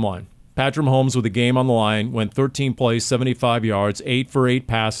the bottom line. Patrick Mahomes with the game on the line, went 13 plays, 75 yards, 8 for 8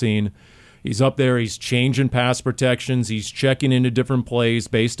 passing. He's up there. He's changing pass protections. He's checking into different plays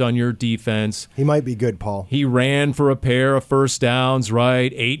based on your defense. He might be good, Paul. He ran for a pair of first downs,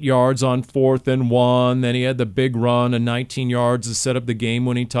 right? 8 yards on 4th and 1. Then he had the big run of 19 yards to set up the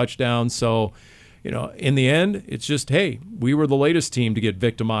game-winning touchdown. So, in the end, it's just, hey, we were the latest team to get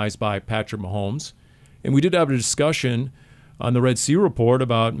victimized by Patrick Mahomes. And we did have a discussion on the Red Sea Report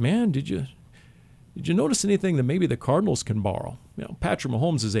about, man, did you notice anything that maybe the Cardinals can borrow? Patrick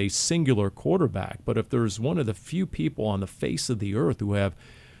Mahomes is a singular quarterback, but if there's one of the few people on the face of the earth who have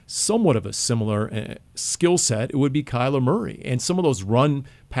somewhat of a similar skill set, it would be Kyler Murray. And some of those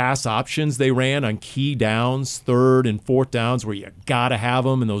run-pass options they ran on key downs, third and fourth downs, where you got to have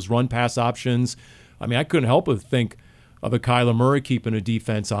them, and those run-pass options. I mean, I couldn't help but think of a Kyler Murray keeping a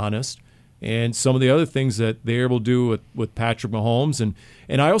defense honest, and some of the other things that they're able to do with Patrick Mahomes.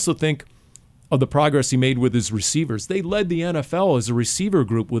 And I also think of the progress he made with his receivers. They led the NFL as a receiver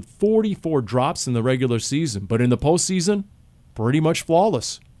group with 44 drops in the regular season, but in the postseason, pretty much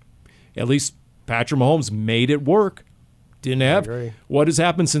flawless. At least Patrick Mahomes made it work. Didn't have. What has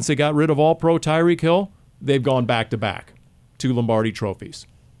happened since they got rid of All-Pro Tyreek Hill? They've gone back-to-back. 2 Lombardi trophies.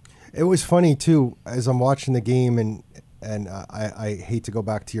 It was funny, too, as I'm watching the game, and I hate to go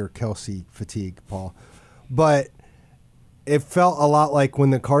back to your Kelsey fatigue, Paul, but it felt a lot like when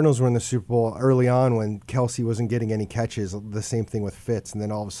the Cardinals were in the Super Bowl early on when Kelsey wasn't getting any catches, the same thing with Fitz, and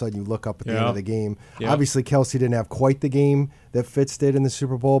then all of a sudden you look up at the end of the game. Yeah. Obviously, Kelsey didn't have quite the game that Fitz did in the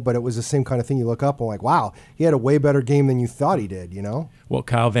Super Bowl, but it was the same kind of thing. You look up and like, wow, he had a way better game than you thought he did, you know? Well,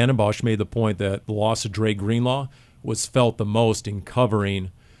 Kyle Vandenbosch made the point that the loss of Dre Greenlaw was felt the most in covering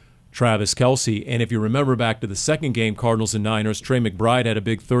Travis Kelce. And if you remember back to the second game, Cardinals and Niners, Trey McBride had a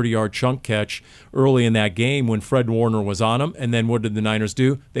big 30-yard chunk catch early in that game when Fred Warner was on him. And then what did the Niners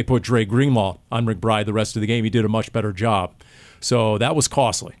do? They put Dre Greenlaw on McBride the rest of the game. He did a much better job. So that was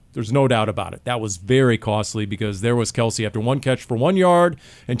costly. There's no doubt about it. That was very costly because there was Kelce after one catch for 1 yard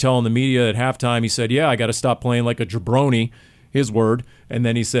and telling the media at halftime, he said, yeah, I got to stop playing like a jabroni, his word. And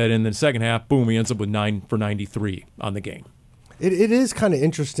then he said in the second half, boom, he ends up with 9 for 93 on the game. It is kind of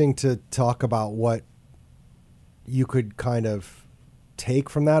interesting to talk about what you could kind of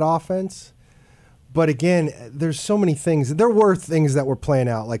take from that offense. But again, there's so many things. There were things that were playing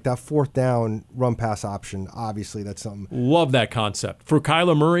out, like that fourth down run pass option. Obviously, that's something. Love that concept. For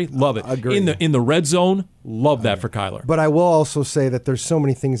Kyler Murray, love it. Agree. In the red zone, love that for Kyler. But I will also say that there's so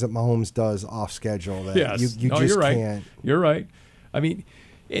many things that Mahomes does off schedule that you just you're right. can't. You're right. I mean,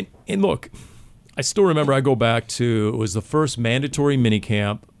 and look, I still remember I go back to, it was the first mandatory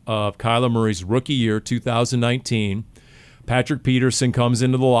minicamp of Kyler Murray's rookie year, 2019. Patrick Peterson comes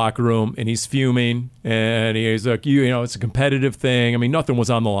into the locker room, and he's fuming, and he's like, it's a competitive thing. I mean, nothing was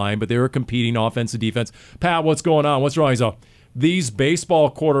on the line, but they were competing offense and defense. Pat, what's going on? What's wrong? He's like, these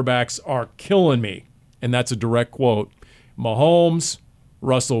baseball quarterbacks are killing me. And that's a direct quote. Mahomes,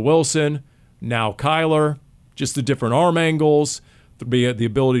 Russell Wilson, now Kyler, just the different arm angles, the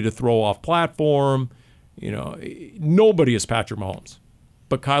ability to throw off platform. Nobody is Patrick Mahomes.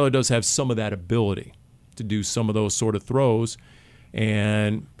 But Kyler does have some of that ability to do some of those sort of throws.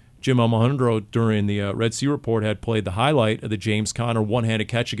 And Jim Almohandro, during the Red Sea Report, had played the highlight of the James Conner one-handed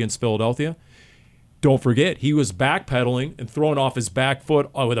catch against Philadelphia. Don't forget, he was backpedaling and throwing off his back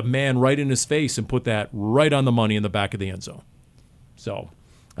foot with a man right in his face and put that right on the money in the back of the end zone. So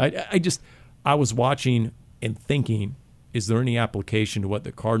I was watching and thinking, is there any application to what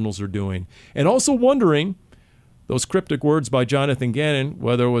the Cardinals are doing? And also wondering, those cryptic words by Jonathan Gannon,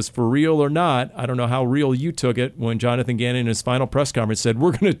 whether it was for real or not, I don't know how real you took it when Jonathan Gannon in his final press conference said,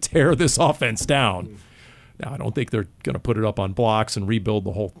 we're going to tear this offense down. Now, I don't think they're going to put it up on blocks and rebuild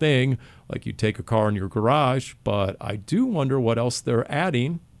the whole thing like you take a car in your garage, but I do wonder what else they're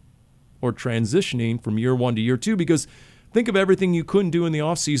adding or transitioning from year one to year two, because think of everything you couldn't do in the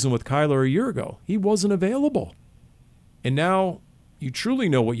offseason with Kyler a year ago. He wasn't available. And now you truly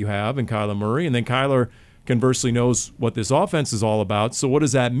know what you have in Kyler Murray, and then Kyler conversely knows what this offense is all about. So what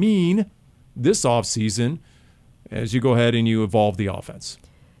does that mean this offseason as you go ahead and you evolve the offense?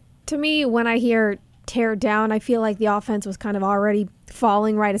 To me, when I hear tear down, I feel like the offense was kind of already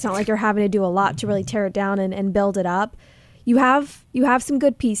falling, right? It's not like you're having to do a lot to really tear it down and build it up. You have some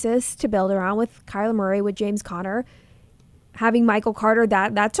good pieces to build around with Kyler Murray, with James Conner. Having Michael Carter,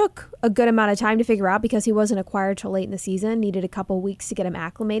 that took a good amount of time to figure out because he wasn't acquired till late in the season. Needed a couple weeks to get him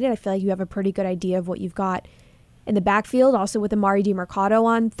acclimated. I feel like you have a pretty good idea of what you've got in the backfield. Also with Amari DiMercato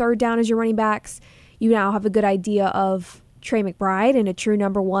on third down as your running backs, you now have a good idea of Trey McBride and a true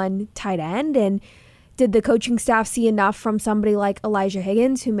number one tight end. And did the coaching staff see enough from somebody like Elijah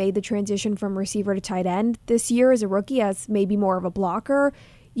Higgins, who made the transition from receiver to tight end this year as a rookie, as maybe more of a blocker?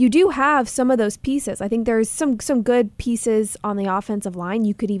 You do have some of those pieces. I think there's some good pieces on the offensive line.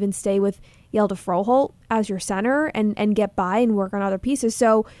 You could even stay with Yelda Froholt as your center and get by and work on other pieces.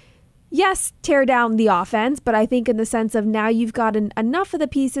 So, yes, tear down the offense, but I think in the sense of now you've got enough of the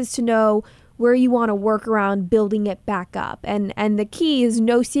pieces to know where you want to work around building it back up. And the key is,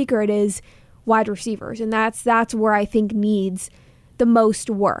 no secret, is wide receivers. And that's where I think needs the most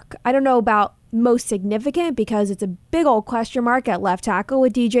work. I don't know about most significant because it's a big old question mark at left tackle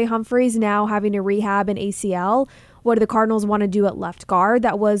with DJ Humphries now having to rehab an ACL, What do the Cardinals want to do at left guard?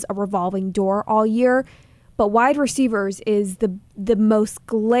 That was a revolving door all year. But wide receivers is the most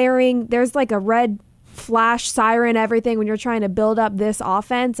glaring. There's like a red flash siren, everything when you're trying to build up this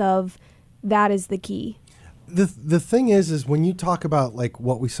offense of that is the key. The thing is when you talk about like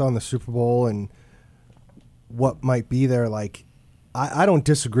what we saw in the Super Bowl and what might be there, like I don't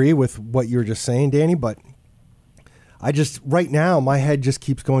disagree with what you were just saying, Danny, but I just right now my head just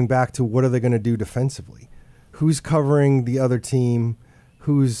keeps going back to what are they going to do defensively? Who's covering the other team?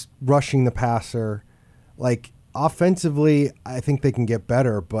 Who's rushing the passer? Like offensively, I think they can get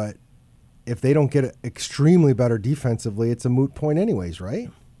better, but if they don't get extremely better defensively, it's a moot point anyways, right?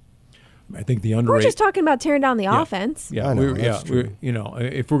 I think the underrated. We're just talking about tearing down the offense. Yeah, I know, that's true.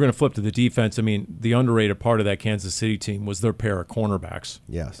 If we're going to flip to the defense, I mean, the underrated part of that Kansas City team was their pair of cornerbacks.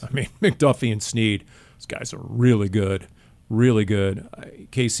 Yes. I mean, McDuffie and Snead, those guys are really good, really good.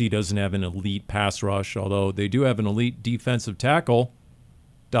 KC doesn't have an elite pass rush, although they do have an elite defensive tackle, ...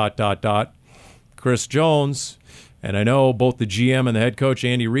 Chris Jones. And I know both the GM and the head coach,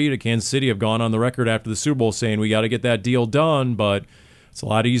 Andy Reid, at Kansas City have gone on the record after the Super Bowl saying we got to get that deal done, but it's a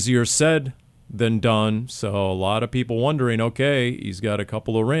lot easier said than done. So a lot of people wondering, okay, he's got a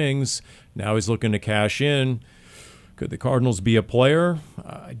couple of rings. Now he's looking to cash in. Could the Cardinals be a player?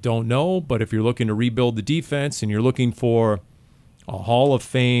 I don't know. But if you're looking to rebuild the defense and you're looking for a Hall of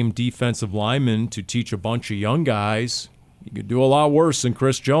Fame defensive lineman to teach a bunch of young guys, you could do a lot worse than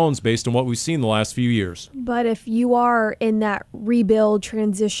Chris Jones based on what we've seen the last few years. But if you are in that rebuild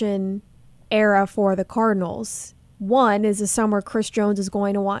transition era for the Cardinals, one, is this somewhere Chris Jones is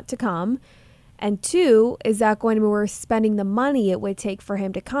going to want to come? And two, is that going to be worth spending the money it would take for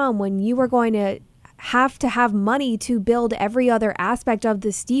him to come when you are going to have money to build every other aspect of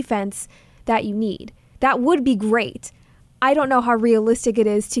this defense that you need? That would be great. I don't know how realistic it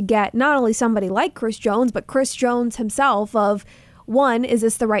is to get not only somebody like Chris Jones, but Chris Jones himself of, one, is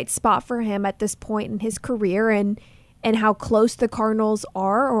this the right spot for him at this point in his career and how close the Cardinals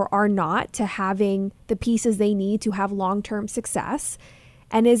are or are not to having the pieces they need to have long-term success?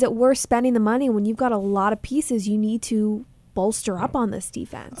 And is it worth spending the money when you've got a lot of pieces you need to bolster up on this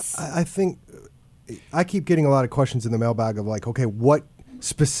defense? I think I keep getting a lot of questions in the mailbag of like, okay, what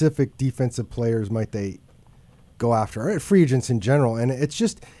specific defensive players might they go after, or free agents in general? And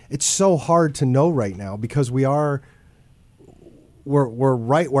it's so hard to know right now because we're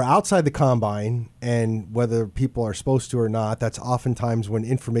outside the combine, and whether people are supposed to or not, that's oftentimes when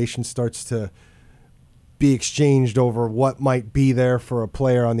information starts to be exchanged over what might be there for a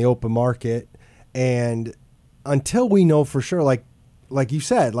player on the open market. And until we know for sure, like you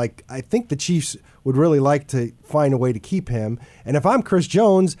said, like I think the Chiefs would really like to find a way to keep him. And if I'm Chris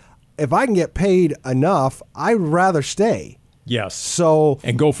Jones, if I can get paid enough, I'd rather stay. Yes. So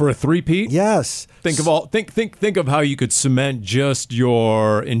and go for a three-peat? Yes. Think of how you could cement just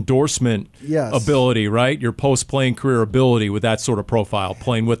your endorsement ability, right? Your post-playing career ability with that sort of profile,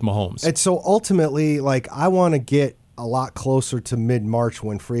 playing with Mahomes. And so ultimately, like I want to get a lot closer to mid-March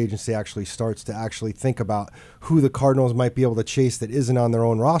when free agency actually starts to actually think about who the Cardinals might be able to chase that isn't on their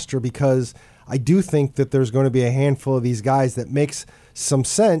own roster, because I do think that there's going to be a handful of these guys that makes some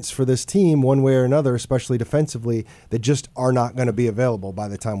sense for this team one way or another, especially defensively, that just are not going to be available by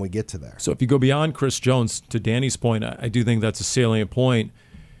the time we get to there. So if you go beyond Chris Jones, to Danny's point, I do think that's a salient point.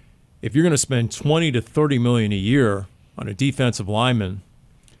 If you're going to spend $20 to $30 million a year on a defensive lineman,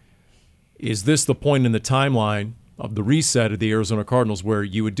 is this the point in the timeline of the reset of the Arizona Cardinals where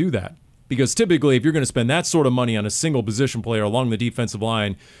you would do that? Because typically, if you're going to spend that sort of money on a single position player along the defensive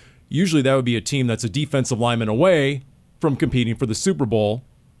line, usually that would be a team that's a defensive lineman away from competing for the Super Bowl.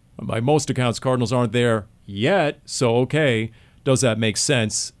 By most accounts, Cardinals aren't there yet, so okay, does that make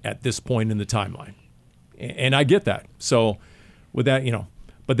sense at this point in the timeline? And I get that. So with that,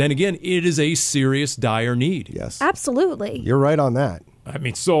 but then again, it is a serious, dire need. Yes. Absolutely. You're right on that. I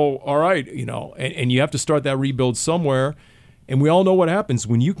mean, so, all right, and you have to start that rebuild somewhere. And we all know what happens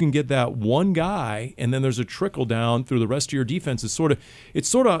when you can get that one guy and then there's a trickle down through the rest of your defense. It's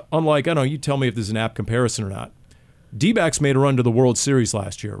sort of unlike, I don't know, you tell me if there's an apt comparison or not. D-backs made a run to the World Series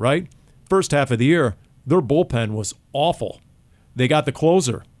last year, right? First half of the year, their bullpen was awful. They got the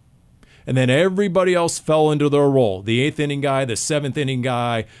closer. And then everybody else fell into their role. The 8th inning guy, the 7th inning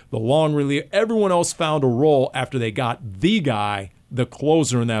guy, the long relief. Everyone else found a role after they got the guy, the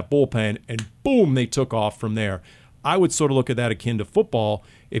closer in that bullpen, and boom, they took off from there. I would sort of look at that akin to football.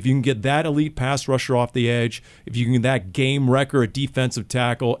 If you can get that elite pass rusher off the edge, if you can get that game wrecker at defensive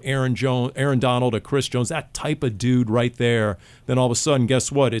tackle, Aaron Donald or Chris Jones, that type of dude right there, then all of a sudden,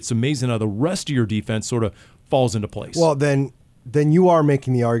 guess what? It's amazing how the rest of your defense sort of falls into place. Well, then you are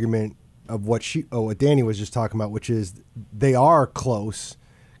making the argument of what Danny was just talking about, which is they are close.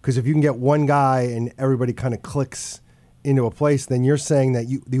 Because if you can get one guy and everybody kind of clicks into a place, then you're saying that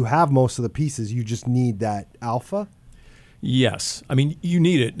you have most of the pieces. You just need that alpha. Yes, I mean you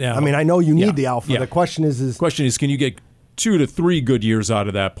need it now. I mean, I know you need the alpha. Yeah. The question is, can you get 2 to 3 good years out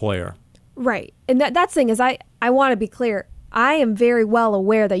of that player? Right, and that's the thing is, I want to be clear. I am very well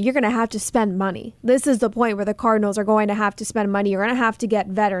aware that you're going to have to spend money. This is the point where the Cardinals are going to have to spend money. You're going to have to get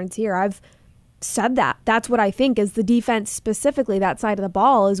veterans here. I've said that. That's what I think is the defense, specifically that side of the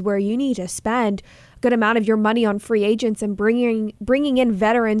ball, is where you need to spend a good amount of your money on free agents and bringing in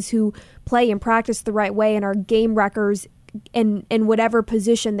veterans who play and practice the right way and are game wreckers in whatever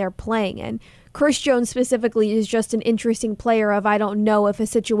position they're playing in. Chris Jones specifically is just an interesting player of, I don't know if a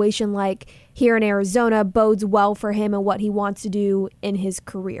situation like here in Arizona bodes well for him and what he wants to do in his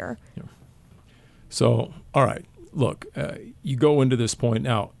career. Yeah. So, all right, look, you go into this point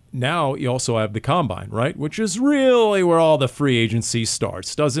now. Now you also have the combine, right? Which is really where all the free agency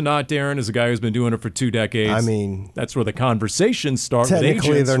starts. Does it not, Darren? As a guy who's been doing it for 2 decades. I mean, that's where the conversations start technically with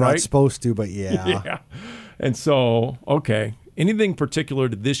agents, they're right? not supposed to, but yeah. Yeah. And so, okay. Anything particular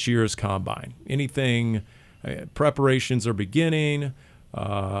to this year's combine? Anything, preparations are beginning.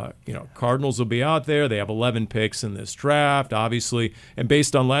 Cardinals will be out there. They have 11 picks in this draft, obviously. And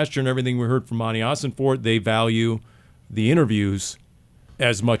based on last year and everything we heard from Monty Ossenfort, they value the interviews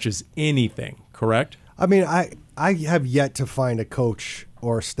as much as anything, correct? I mean, I have yet to find a coach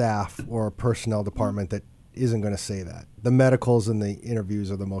or a staff or a personnel department that isn't going to say that. The medicals and the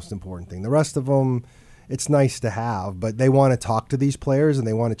interviews are the most important thing. The rest of them, it's nice to have, but they want to talk to these players and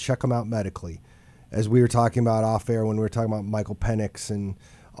they want to check them out medically. As we were talking about off air when we were talking about Michael Penix and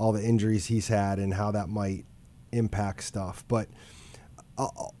all the injuries he's had and how that might impact stuff. But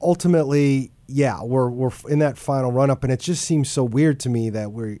ultimately, yeah, we're in that final run-up, and it just seems so weird to me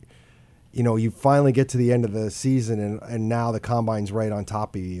that you finally get to the end of the season and now the combine's right on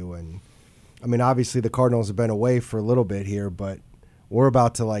top of you. And I mean, obviously the Cardinals have been away for a little bit here, but we're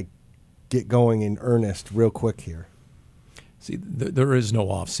about to get going in earnest real quick here. See, there is no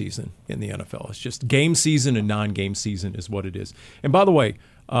off season in the NFL. It's just game season and non-game season is what it is. And by the way,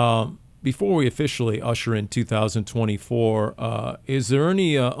 before we officially usher in 2024, is there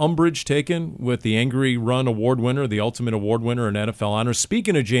any umbrage taken with the Angry Run Award winner, the ultimate award winner in NFL honors?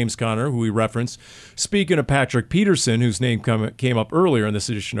 Speaking of James Conner, who we referenced, speaking of Patrick Peterson, whose name came up earlier in this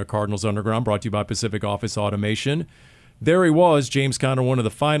edition of Cardinals Underground, brought to you by Pacific Office Automation. There he was, James Conner, one of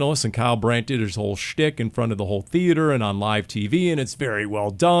the finalists, and Kyle Brandt did his whole shtick in front of the whole theater and on live TV, and it's very well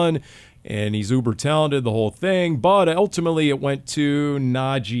done, and he's uber talented, the whole thing, but ultimately it went to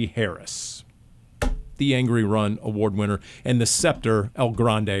Najee Harris, the Angry Run Award winner, and the Scepter El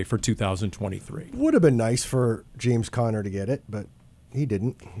Grande for 2023. Would have been nice for James Conner to get it, but he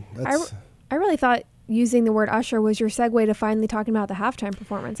didn't. I really thought using the word usher was your segue to finally talking about the halftime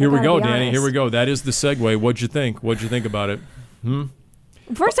performance. Here we go, Danny. Here we go. That is the segue. What'd you think? What'd you think about it?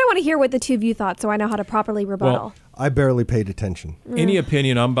 First, I want to hear what the two of you thought so I know how to properly rebuttal. Well, I barely paid attention. Any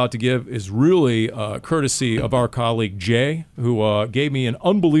opinion I'm about to give is really courtesy of our colleague Jay, who gave me an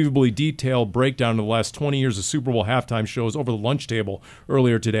unbelievably detailed breakdown of the last 20 years of Super Bowl halftime shows over the lunch table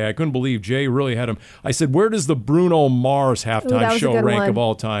earlier today. I couldn't believe Jay really had him. I said, where does the Bruno Mars halftime show rank of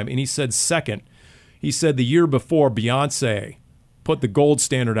all time? And he said second. He said the year before Beyonce put the gold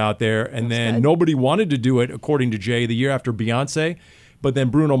standard out there, and then nobody wanted to do it, according to Jay, the year after Beyonce. But then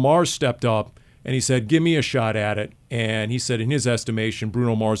Bruno Mars stepped up, and he said, give me a shot at it. And he said, in his estimation,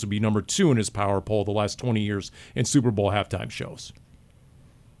 Bruno Mars would be number 2 in his power poll the last 20 years in Super Bowl halftime shows.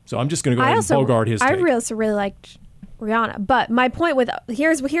 So I'm just going to go ahead and bogart his take. I also really liked Rihanna. But my point with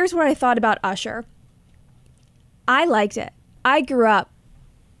here's what I thought about Usher. I liked it. I grew up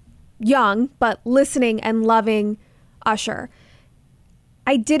young, but listening and loving Usher.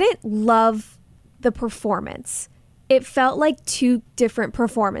 I didn't love the performance. It felt like 2 different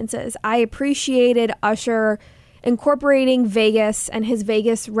performances. I appreciated Usher incorporating Vegas and his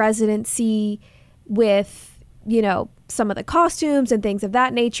Vegas residency with, some of the costumes and things of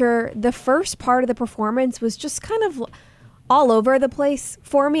that nature. The first part of the performance was just kind of all over the place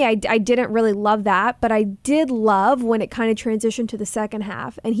for me. I didn't really love that, but I did love when it kind of transitioned to the second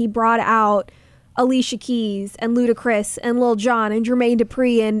half and he brought out Alicia Keys and Ludacris and Lil Jon and Jermaine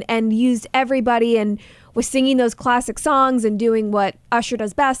Dupri and used everybody and was singing those classic songs and doing what Usher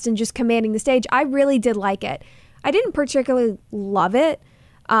does best and just commanding the stage. I really did like it. I didn't particularly love it.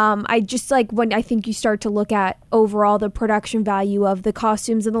 I just like when I think you start to look at overall the production value of the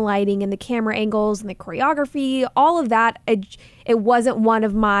costumes and the lighting and the camera angles and the choreography, all of that. It wasn't one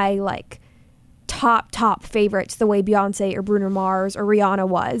of my top favorites the way Beyonce or Bruno Mars or Rihanna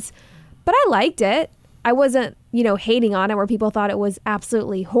was. But I liked it. I wasn't, hating on it where people thought it was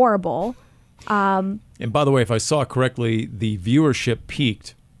absolutely horrible. And by the way, if I saw correctly, the viewership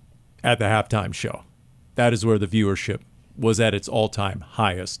peaked at the halftime show. That is where the viewership was at its all-time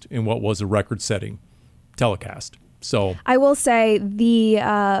highest in what was a record-setting telecast. So I will say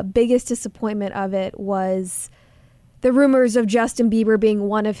the biggest disappointment of it was the rumors of Justin Bieber being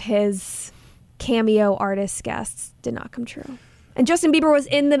one of his cameo artist guests did not come true. And Justin Bieber was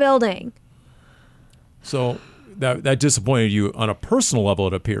in the building. So that disappointed you on a personal level,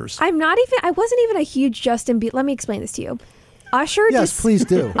 it appears. I wasn't even a huge Justin Bieber. Let me explain this to you. Yes, please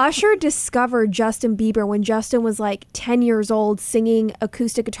do. Usher discovered Justin Bieber when Justin was like 10 years old singing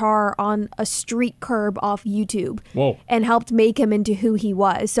acoustic guitar on a street curb off YouTube. Whoa. And helped make him into who he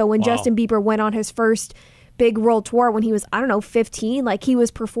was. So when Justin Bieber went on his first big world tour when he was, 15, like he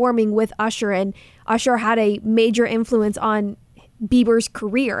was performing with Usher, and Usher had a major influence on Bieber's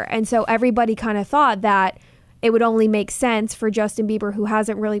career. And so everybody kind of thought that it would only make sense for Justin Bieber, who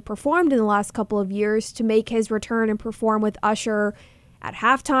hasn't really performed in the last couple of years, to make his return and perform with Usher at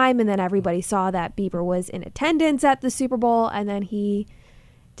halftime. And then everybody saw that Bieber was in attendance at the Super Bowl, and then he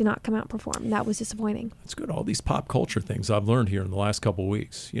did not come out and perform. That was disappointing. That's good. All these pop culture things I've learned here in the last couple of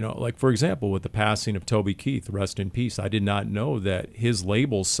weeks. Like, for example, with the passing of Toby Keith, rest in peace, I did not know that his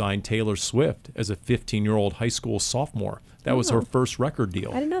label signed Taylor Swift as a 15-year-old high school sophomore. That was her first record deal.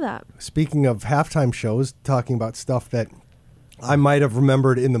 I didn't know that. Speaking of halftime shows, talking about stuff that I might have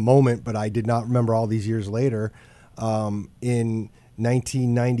remembered in the moment, but I did not remember all these years later. In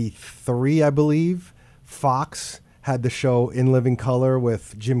 1993, I believe, Fox had the show In Living Color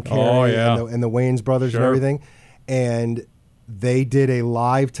with Jim Carrey and the Wayans brothers and everything. And they did a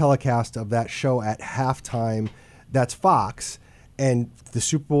live telecast of that show at halftime. That's Fox. And the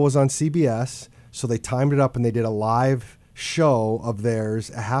Super Bowl was on CBS. So they timed it up and they did a live show of theirs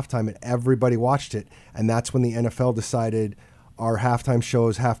at halftime, and everybody watched it. And that's when the NFL decided our halftime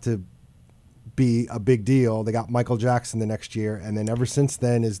shows have to be a big deal. They got Michael Jackson the next year, and then ever since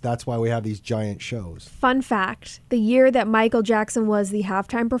then that's why we have these giant shows. Fun fact, the year that Michael Jackson was the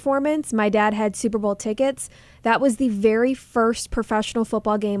halftime performance, my dad had Super Bowl tickets. That was the very first professional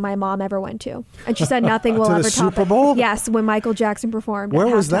football game my mom ever went to. And she said nothing will ever top Super Bowl? it. Yes, when Michael Jackson performed. Where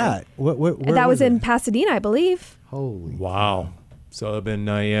at was halftime. that? Where that was in it? Pasadena, I believe. Holy wow. So it'd been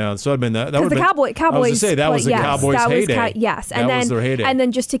So it'd been that. Because the Cowboys. I was to say that was the Cowboys' heyday. Yes, and that was their heyday. And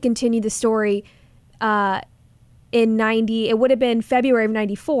then just to continue the story, in 90, it would have been February of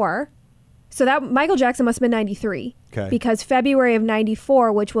 94. So that Michael Jackson must have been 93. Okay. Because February of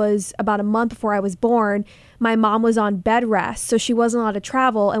 94, which was about a month before I was born, my mom was on bed rest, so she wasn't allowed to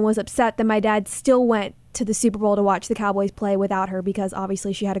travel, and was upset that my dad still went to the Super Bowl to watch the Cowboys play without her, because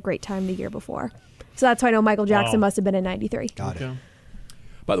obviously she had a great time the year before. So that's why I know Michael Jackson must have been in 93. Got it.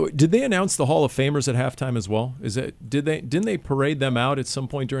 By the way, did they announce the Hall of Famers at halftime as well? Didn't they parade them out at some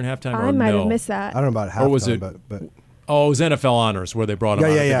point during halftime? I might have missed that. I don't know about halftime, or was it? But Oh, it was NFL Honors where they brought him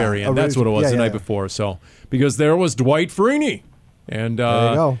out at the very end. That's what it was the night before. So because there was Dwight Freeney, and there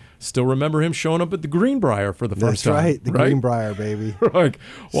you go. Still remember him showing up at the Greenbrier for the first time. That's right, the Greenbrier, baby. Like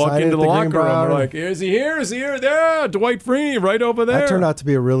walk into the locker room, we're like, is he here? Is he here? There, Dwight Freeney, right over there. That turned out to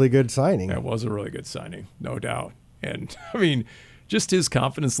be a really good signing. That was a really good signing, no doubt. And I mean, just his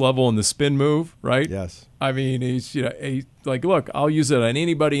confidence level in the spin move, right? Yes. I mean, he's like, look, I'll use it on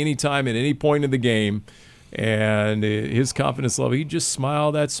anybody, anytime, at any point in the game. And his confidence level, he just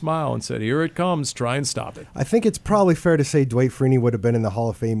smiled that smile and said, here it comes, try and stop it. I think it's probably fair to say Dwight Freeney would have been in the Hall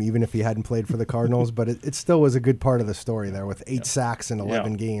of Fame even if he hadn't played for the Cardinals, but it still was a good part of the story there with 8 sacks in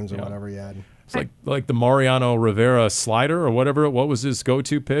 11 games or whatever he had. It's like the Mariano Rivera slider or whatever. What was his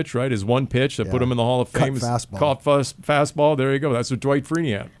go-to pitch, right? His one pitch that put him in the Hall of Fame. Fastball. Fastball. There you go. That's what Dwight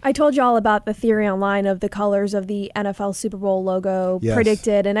Freeney had. I told you all about the theory online of the colors of the NFL Super Bowl logo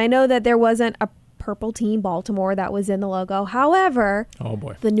predicted, and I know that there wasn't a purple team Baltimore that was in the logo. However,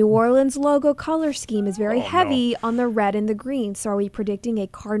 the New Orleans logo color scheme is very heavy on the red and the green. So are we predicting a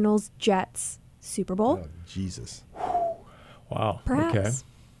Cardinals-Jets Super Bowl? Oh, Jesus. Wow. Perhaps.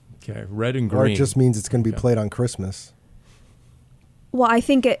 Okay, red and green. Or it just means it's going to be played on Christmas. Well, I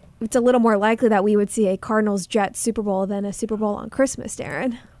think it's a little more likely that we would see a Cardinals-Jets Super Bowl than a Super Bowl on Christmas,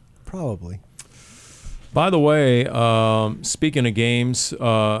 Darren. Probably. By the way, speaking of games,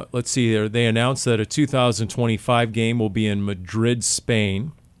 let's see here. They announced that a 2025 game will be in Madrid,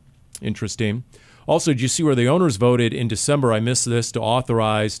 Spain. Interesting. Also, did you see where the owners voted in December? I missed this, to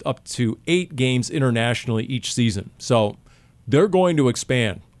authorize up to 8 games internationally each season. So they're going to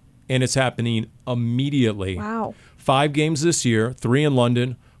expand, and it's happening immediately. Wow. 5 games this year, 3 in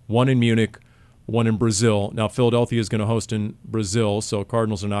London, 1 in Munich, one in Brazil. Now, Philadelphia is going to host in Brazil, so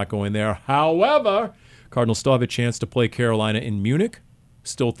Cardinals are not going there. However, Cardinals still have a chance to play Carolina in Munich,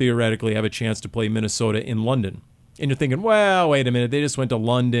 still theoretically have a chance to play Minnesota in London. And you're thinking, well, wait a minute, they just went to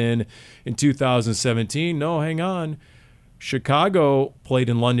London in 2017. No, hang on. Chicago played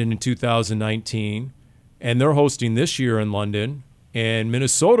in London in 2019, and they're hosting this year in London. And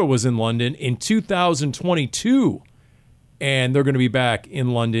Minnesota was in London in 2022, and they're going to be back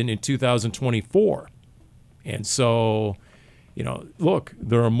in London in 2024. And so, look,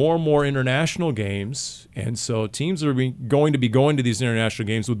 there are more and more international games, and so teams are going to be going to these international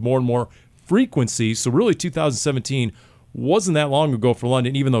games with more and more frequency. So really 2017 wasn't that long ago for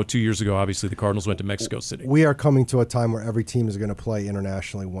London, even though 2 years ago, obviously, the Cardinals went to Mexico City. We are coming to a time where every team is going to play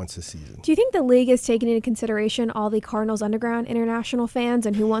internationally once a season. Do you think the league is taking into consideration all the Cardinals Underground international fans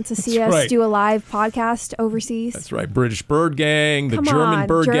and who wants to see us do a live podcast overseas? That's right. British Bird Gang, the German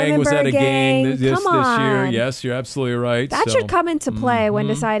Bird Gang was at a game this year. Yes, you're absolutely right. That should come into play when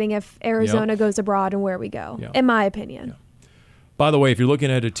deciding if Arizona goes abroad and where we go, in my opinion. Yeah. By the way, if you're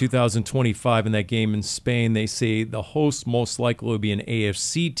looking at a 2025 in that game in Spain, they say the host most likely will be an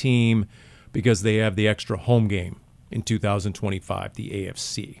AFC team because they have the extra home game in 2025, the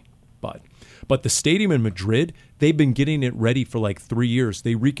AFC. But the stadium in Madrid, they've been getting it ready for like 3 years.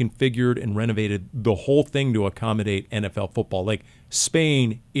 They reconfigured and renovated the whole thing to accommodate NFL football. Like,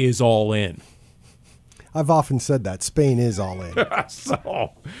 Spain is all in. I've often said that. Spain is all in.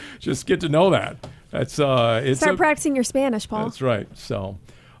 So just get to know that. That's Start practicing your Spanish, Paul. That's right. So,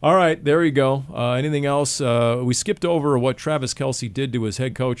 all right, there you go. Anything else? We skipped over what Travis Kelce did to his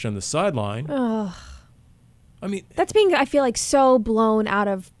head coach on the sideline. Ugh. I mean, that's being, I feel like, so blown out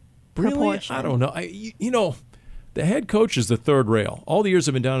of proportion. I don't know. The head coach is the third rail. All the years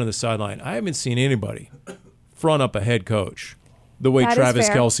I've been down on the sideline, I haven't seen anybody front up a head coach the way Travis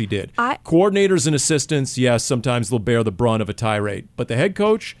Kelce did. Coordinators and assistants, yes, sometimes they'll bear the brunt of a tirade. But the head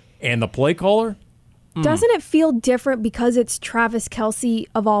coach and the play caller? Doesn't it feel different because it's Travis Kelce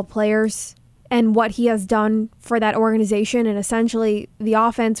of all players and what he has done for that organization, and essentially the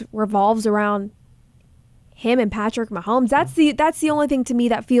offense revolves around him and Patrick Mahomes? That's the only thing to me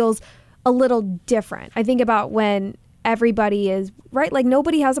that feels a little different. I think about when everybody is right, like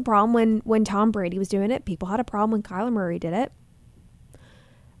nobody has a problem when Tom Brady was doing it. People had a problem when Kyler Murray did it.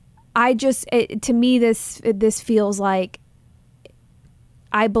 To me this feels like,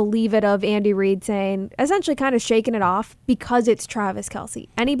 I believe it of Andy Reid saying, essentially kind of shaking it off because it's Travis Kelce.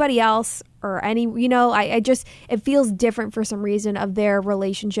 Anybody else or it feels different for some reason of their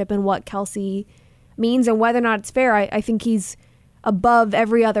relationship and what Kelce means and whether or not it's fair. I think he's above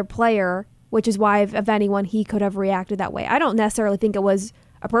every other player, which is why, if anyone, he could have reacted that way. I don't necessarily think it was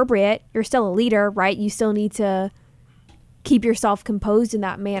appropriate. You're still a leader, right? You still need to keep yourself composed in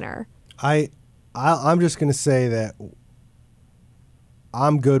that manner. I'm just going to say that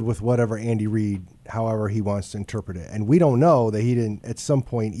I'm good with whatever Andy Reid, however he wants to interpret it. And we don't know that he didn't, at some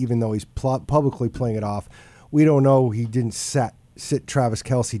point, even though he's publicly playing it off, we don't know he didn't sit Travis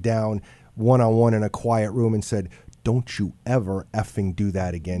Kelce down one-on-one in a quiet room and said, don't you ever effing do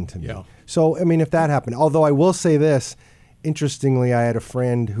that again to me. Yeah. So, I mean, if that happened, although I will say this, interestingly, I had a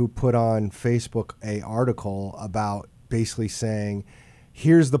friend who put on Facebook an article about basically saying,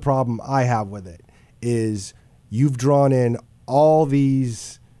 here's the problem I have with it, is you've drawn in all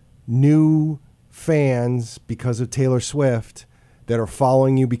these new fans because of Taylor Swift that are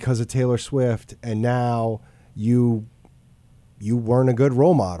following you because of Taylor Swift, and now you weren't a good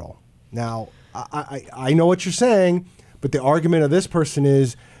role model. Now, I know what you're saying, but the argument of this person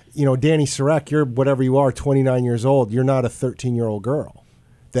is, Danny Sarek, you're whatever you are, 29 years old. You're not a 13-year-old girl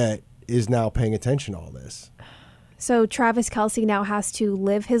that is now paying attention to all this. So Travis Kelce now has to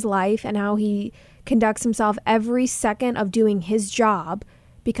live his life and how he conducts himself every second of doing his job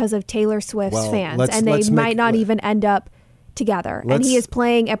because of Taylor Swift's fans. And they might not even end up together. And he is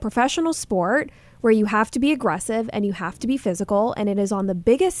playing a professional sport where you have to be aggressive and you have to be physical. And it is on the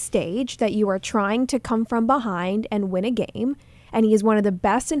biggest stage that you are trying to come from behind and win a game. And he is one of the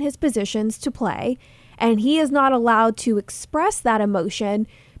best in his positions to play. And he is not allowed to express that emotion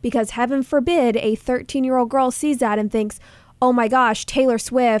because, heaven forbid, a 13-year-old girl sees that and thinks, oh my gosh, Taylor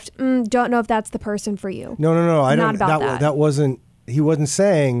Swift, don't know if that's the person for you. No. I don't. That wasn't. He wasn't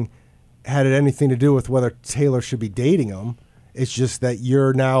saying had it anything to do with whether Taylor should be dating him. It's just that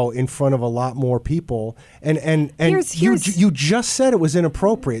you're now in front of a lot more people, and you just said it was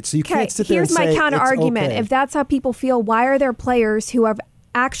inappropriate, so you can't sit there and say here's my counter argument. Okay. If that's how people feel, why are there players who have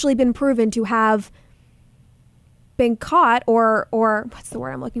actually been proven to have been caught or what's the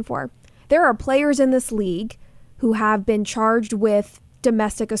word I'm looking for? There are players in this league who have been charged with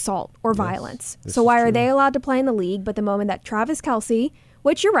domestic assault or violence. So why are they allowed to play in the league? But the moment that Travis Kelce,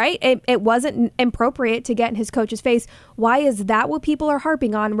 which you're right, it wasn't appropriate to get in his coach's face, why is that what people are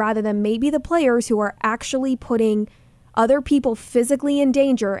harping on rather than maybe the players who are actually putting other people physically in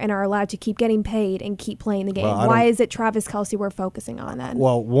danger and are allowed to keep getting paid and keep playing the game? Why is it Travis Kelce we're focusing on then?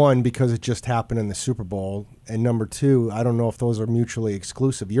 Well, one, because it just happened in the Super Bowl. And number two, I don't know if those are mutually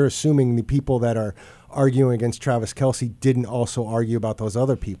exclusive. You're assuming the people that are arguing against Travis Kelce didn't also argue about those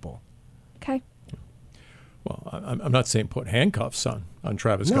other people. Okay. Well, I'm not saying put handcuffs on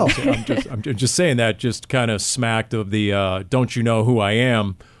Travis Kelce. I'm just saying that just kind of smacked of the don't you know who I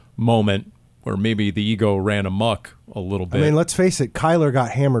am moment where maybe the ego ran amok a little bit. I mean, let's face it, Kyler got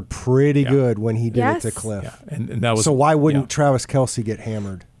hammered pretty good when he did it to Cliff. Yeah. And that was, so why wouldn't Travis Kelce get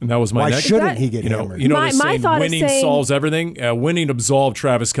hammered? And that was my why next. shouldn't he get hammered? You know, my thought winning solves everything. Winning absolved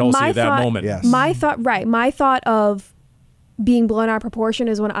Travis Kelce at that moment. Yes. My thought of being blown out of proportion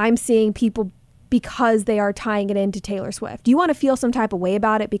is when I'm seeing people because they are tying it into Taylor Swift. Do you want to feel some type of way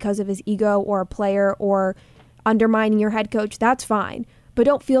about it because of his ego or a player or undermining your head coach? That's fine. But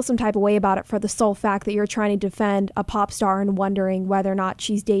don't feel some type of way about it for the sole fact that you're trying to defend a pop star and wondering whether or not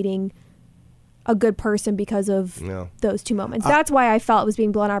she's dating a good person because of those two moments. That's why I felt it was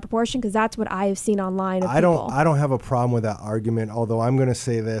being blown out of proportion, because that's what I have seen online. I don't have a problem with that argument, although I'm going to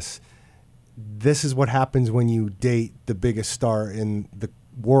say this. This is what happens when you date the biggest star in the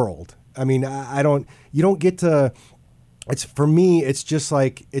world. I mean, you don't get to. It's for me. It's just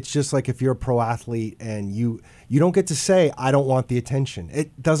like if you're a pro athlete and you don't get to say I don't want the attention.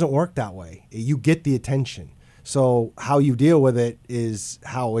 It doesn't work that way. You get the attention. So how you deal with it is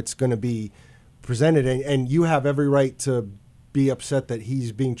how it's going to be presented, and you have every right to be upset that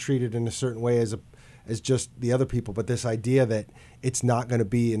he's being treated in a certain way as just the other people. But this idea that it's not going to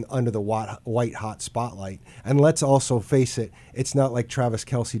be under the white hot spotlight, and let's also face it, it's not like Travis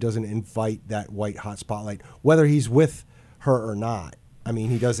Kelce doesn't invite that white hot spotlight, whether he's with her or not. I mean,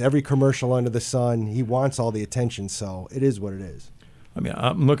 he does every commercial under the sun. He wants all the attention, so it is what it is. I mean,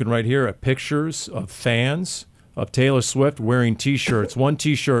 I'm looking right here at pictures of fans of Taylor Swift wearing T-shirts. One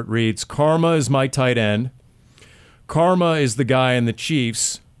T-shirt reads, "Karma is my tight end. Karma is the guy in the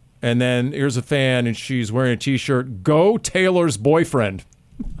Chiefs." And then here's a fan, and she's wearing a T-shirt, "Go Taylor's boyfriend."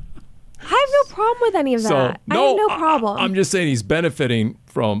 I have no problem with any of that. I have no problem. I'm just saying he's benefiting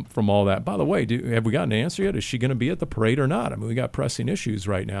from all that. By the way, have we gotten an answer yet? Is she going to be at the parade or not? I mean, we got pressing issues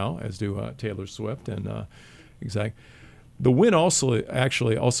right now, as do Taylor Swift. And the win also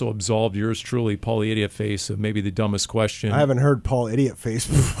absolved yours truly, Paul Idiot Face, of maybe the dumbest question. I haven't heard Paul Idiot Face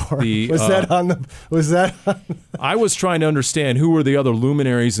before. Was that? I was trying to understand who were the other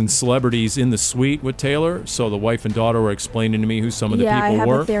luminaries and celebrities in the suite with Taylor. So the wife and daughter were explaining to me who some of the people were. Yeah, I have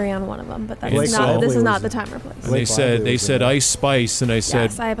a theory on one of them, but this is not the time or place. And they said Ice Spice, and I said,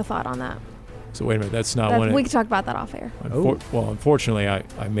 yes, I have a thought on that. So wait a minute, that's not one. We can talk about that off air. Well, unfortunately, I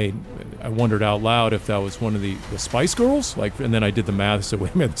wondered out loud if that was one of the Spice Girls. And then I did the math. I said,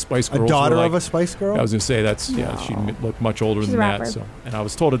 wait a minute, the Spice Girls. A daughter of a Spice Girl? I was going to say she looked much older than that. So, and I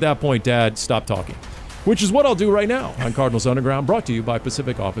was told at that point, Dad, stop talking, which is what I'll do right now on Cardinals Underground, brought to you by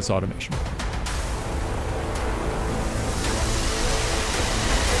Pacific Office Automation.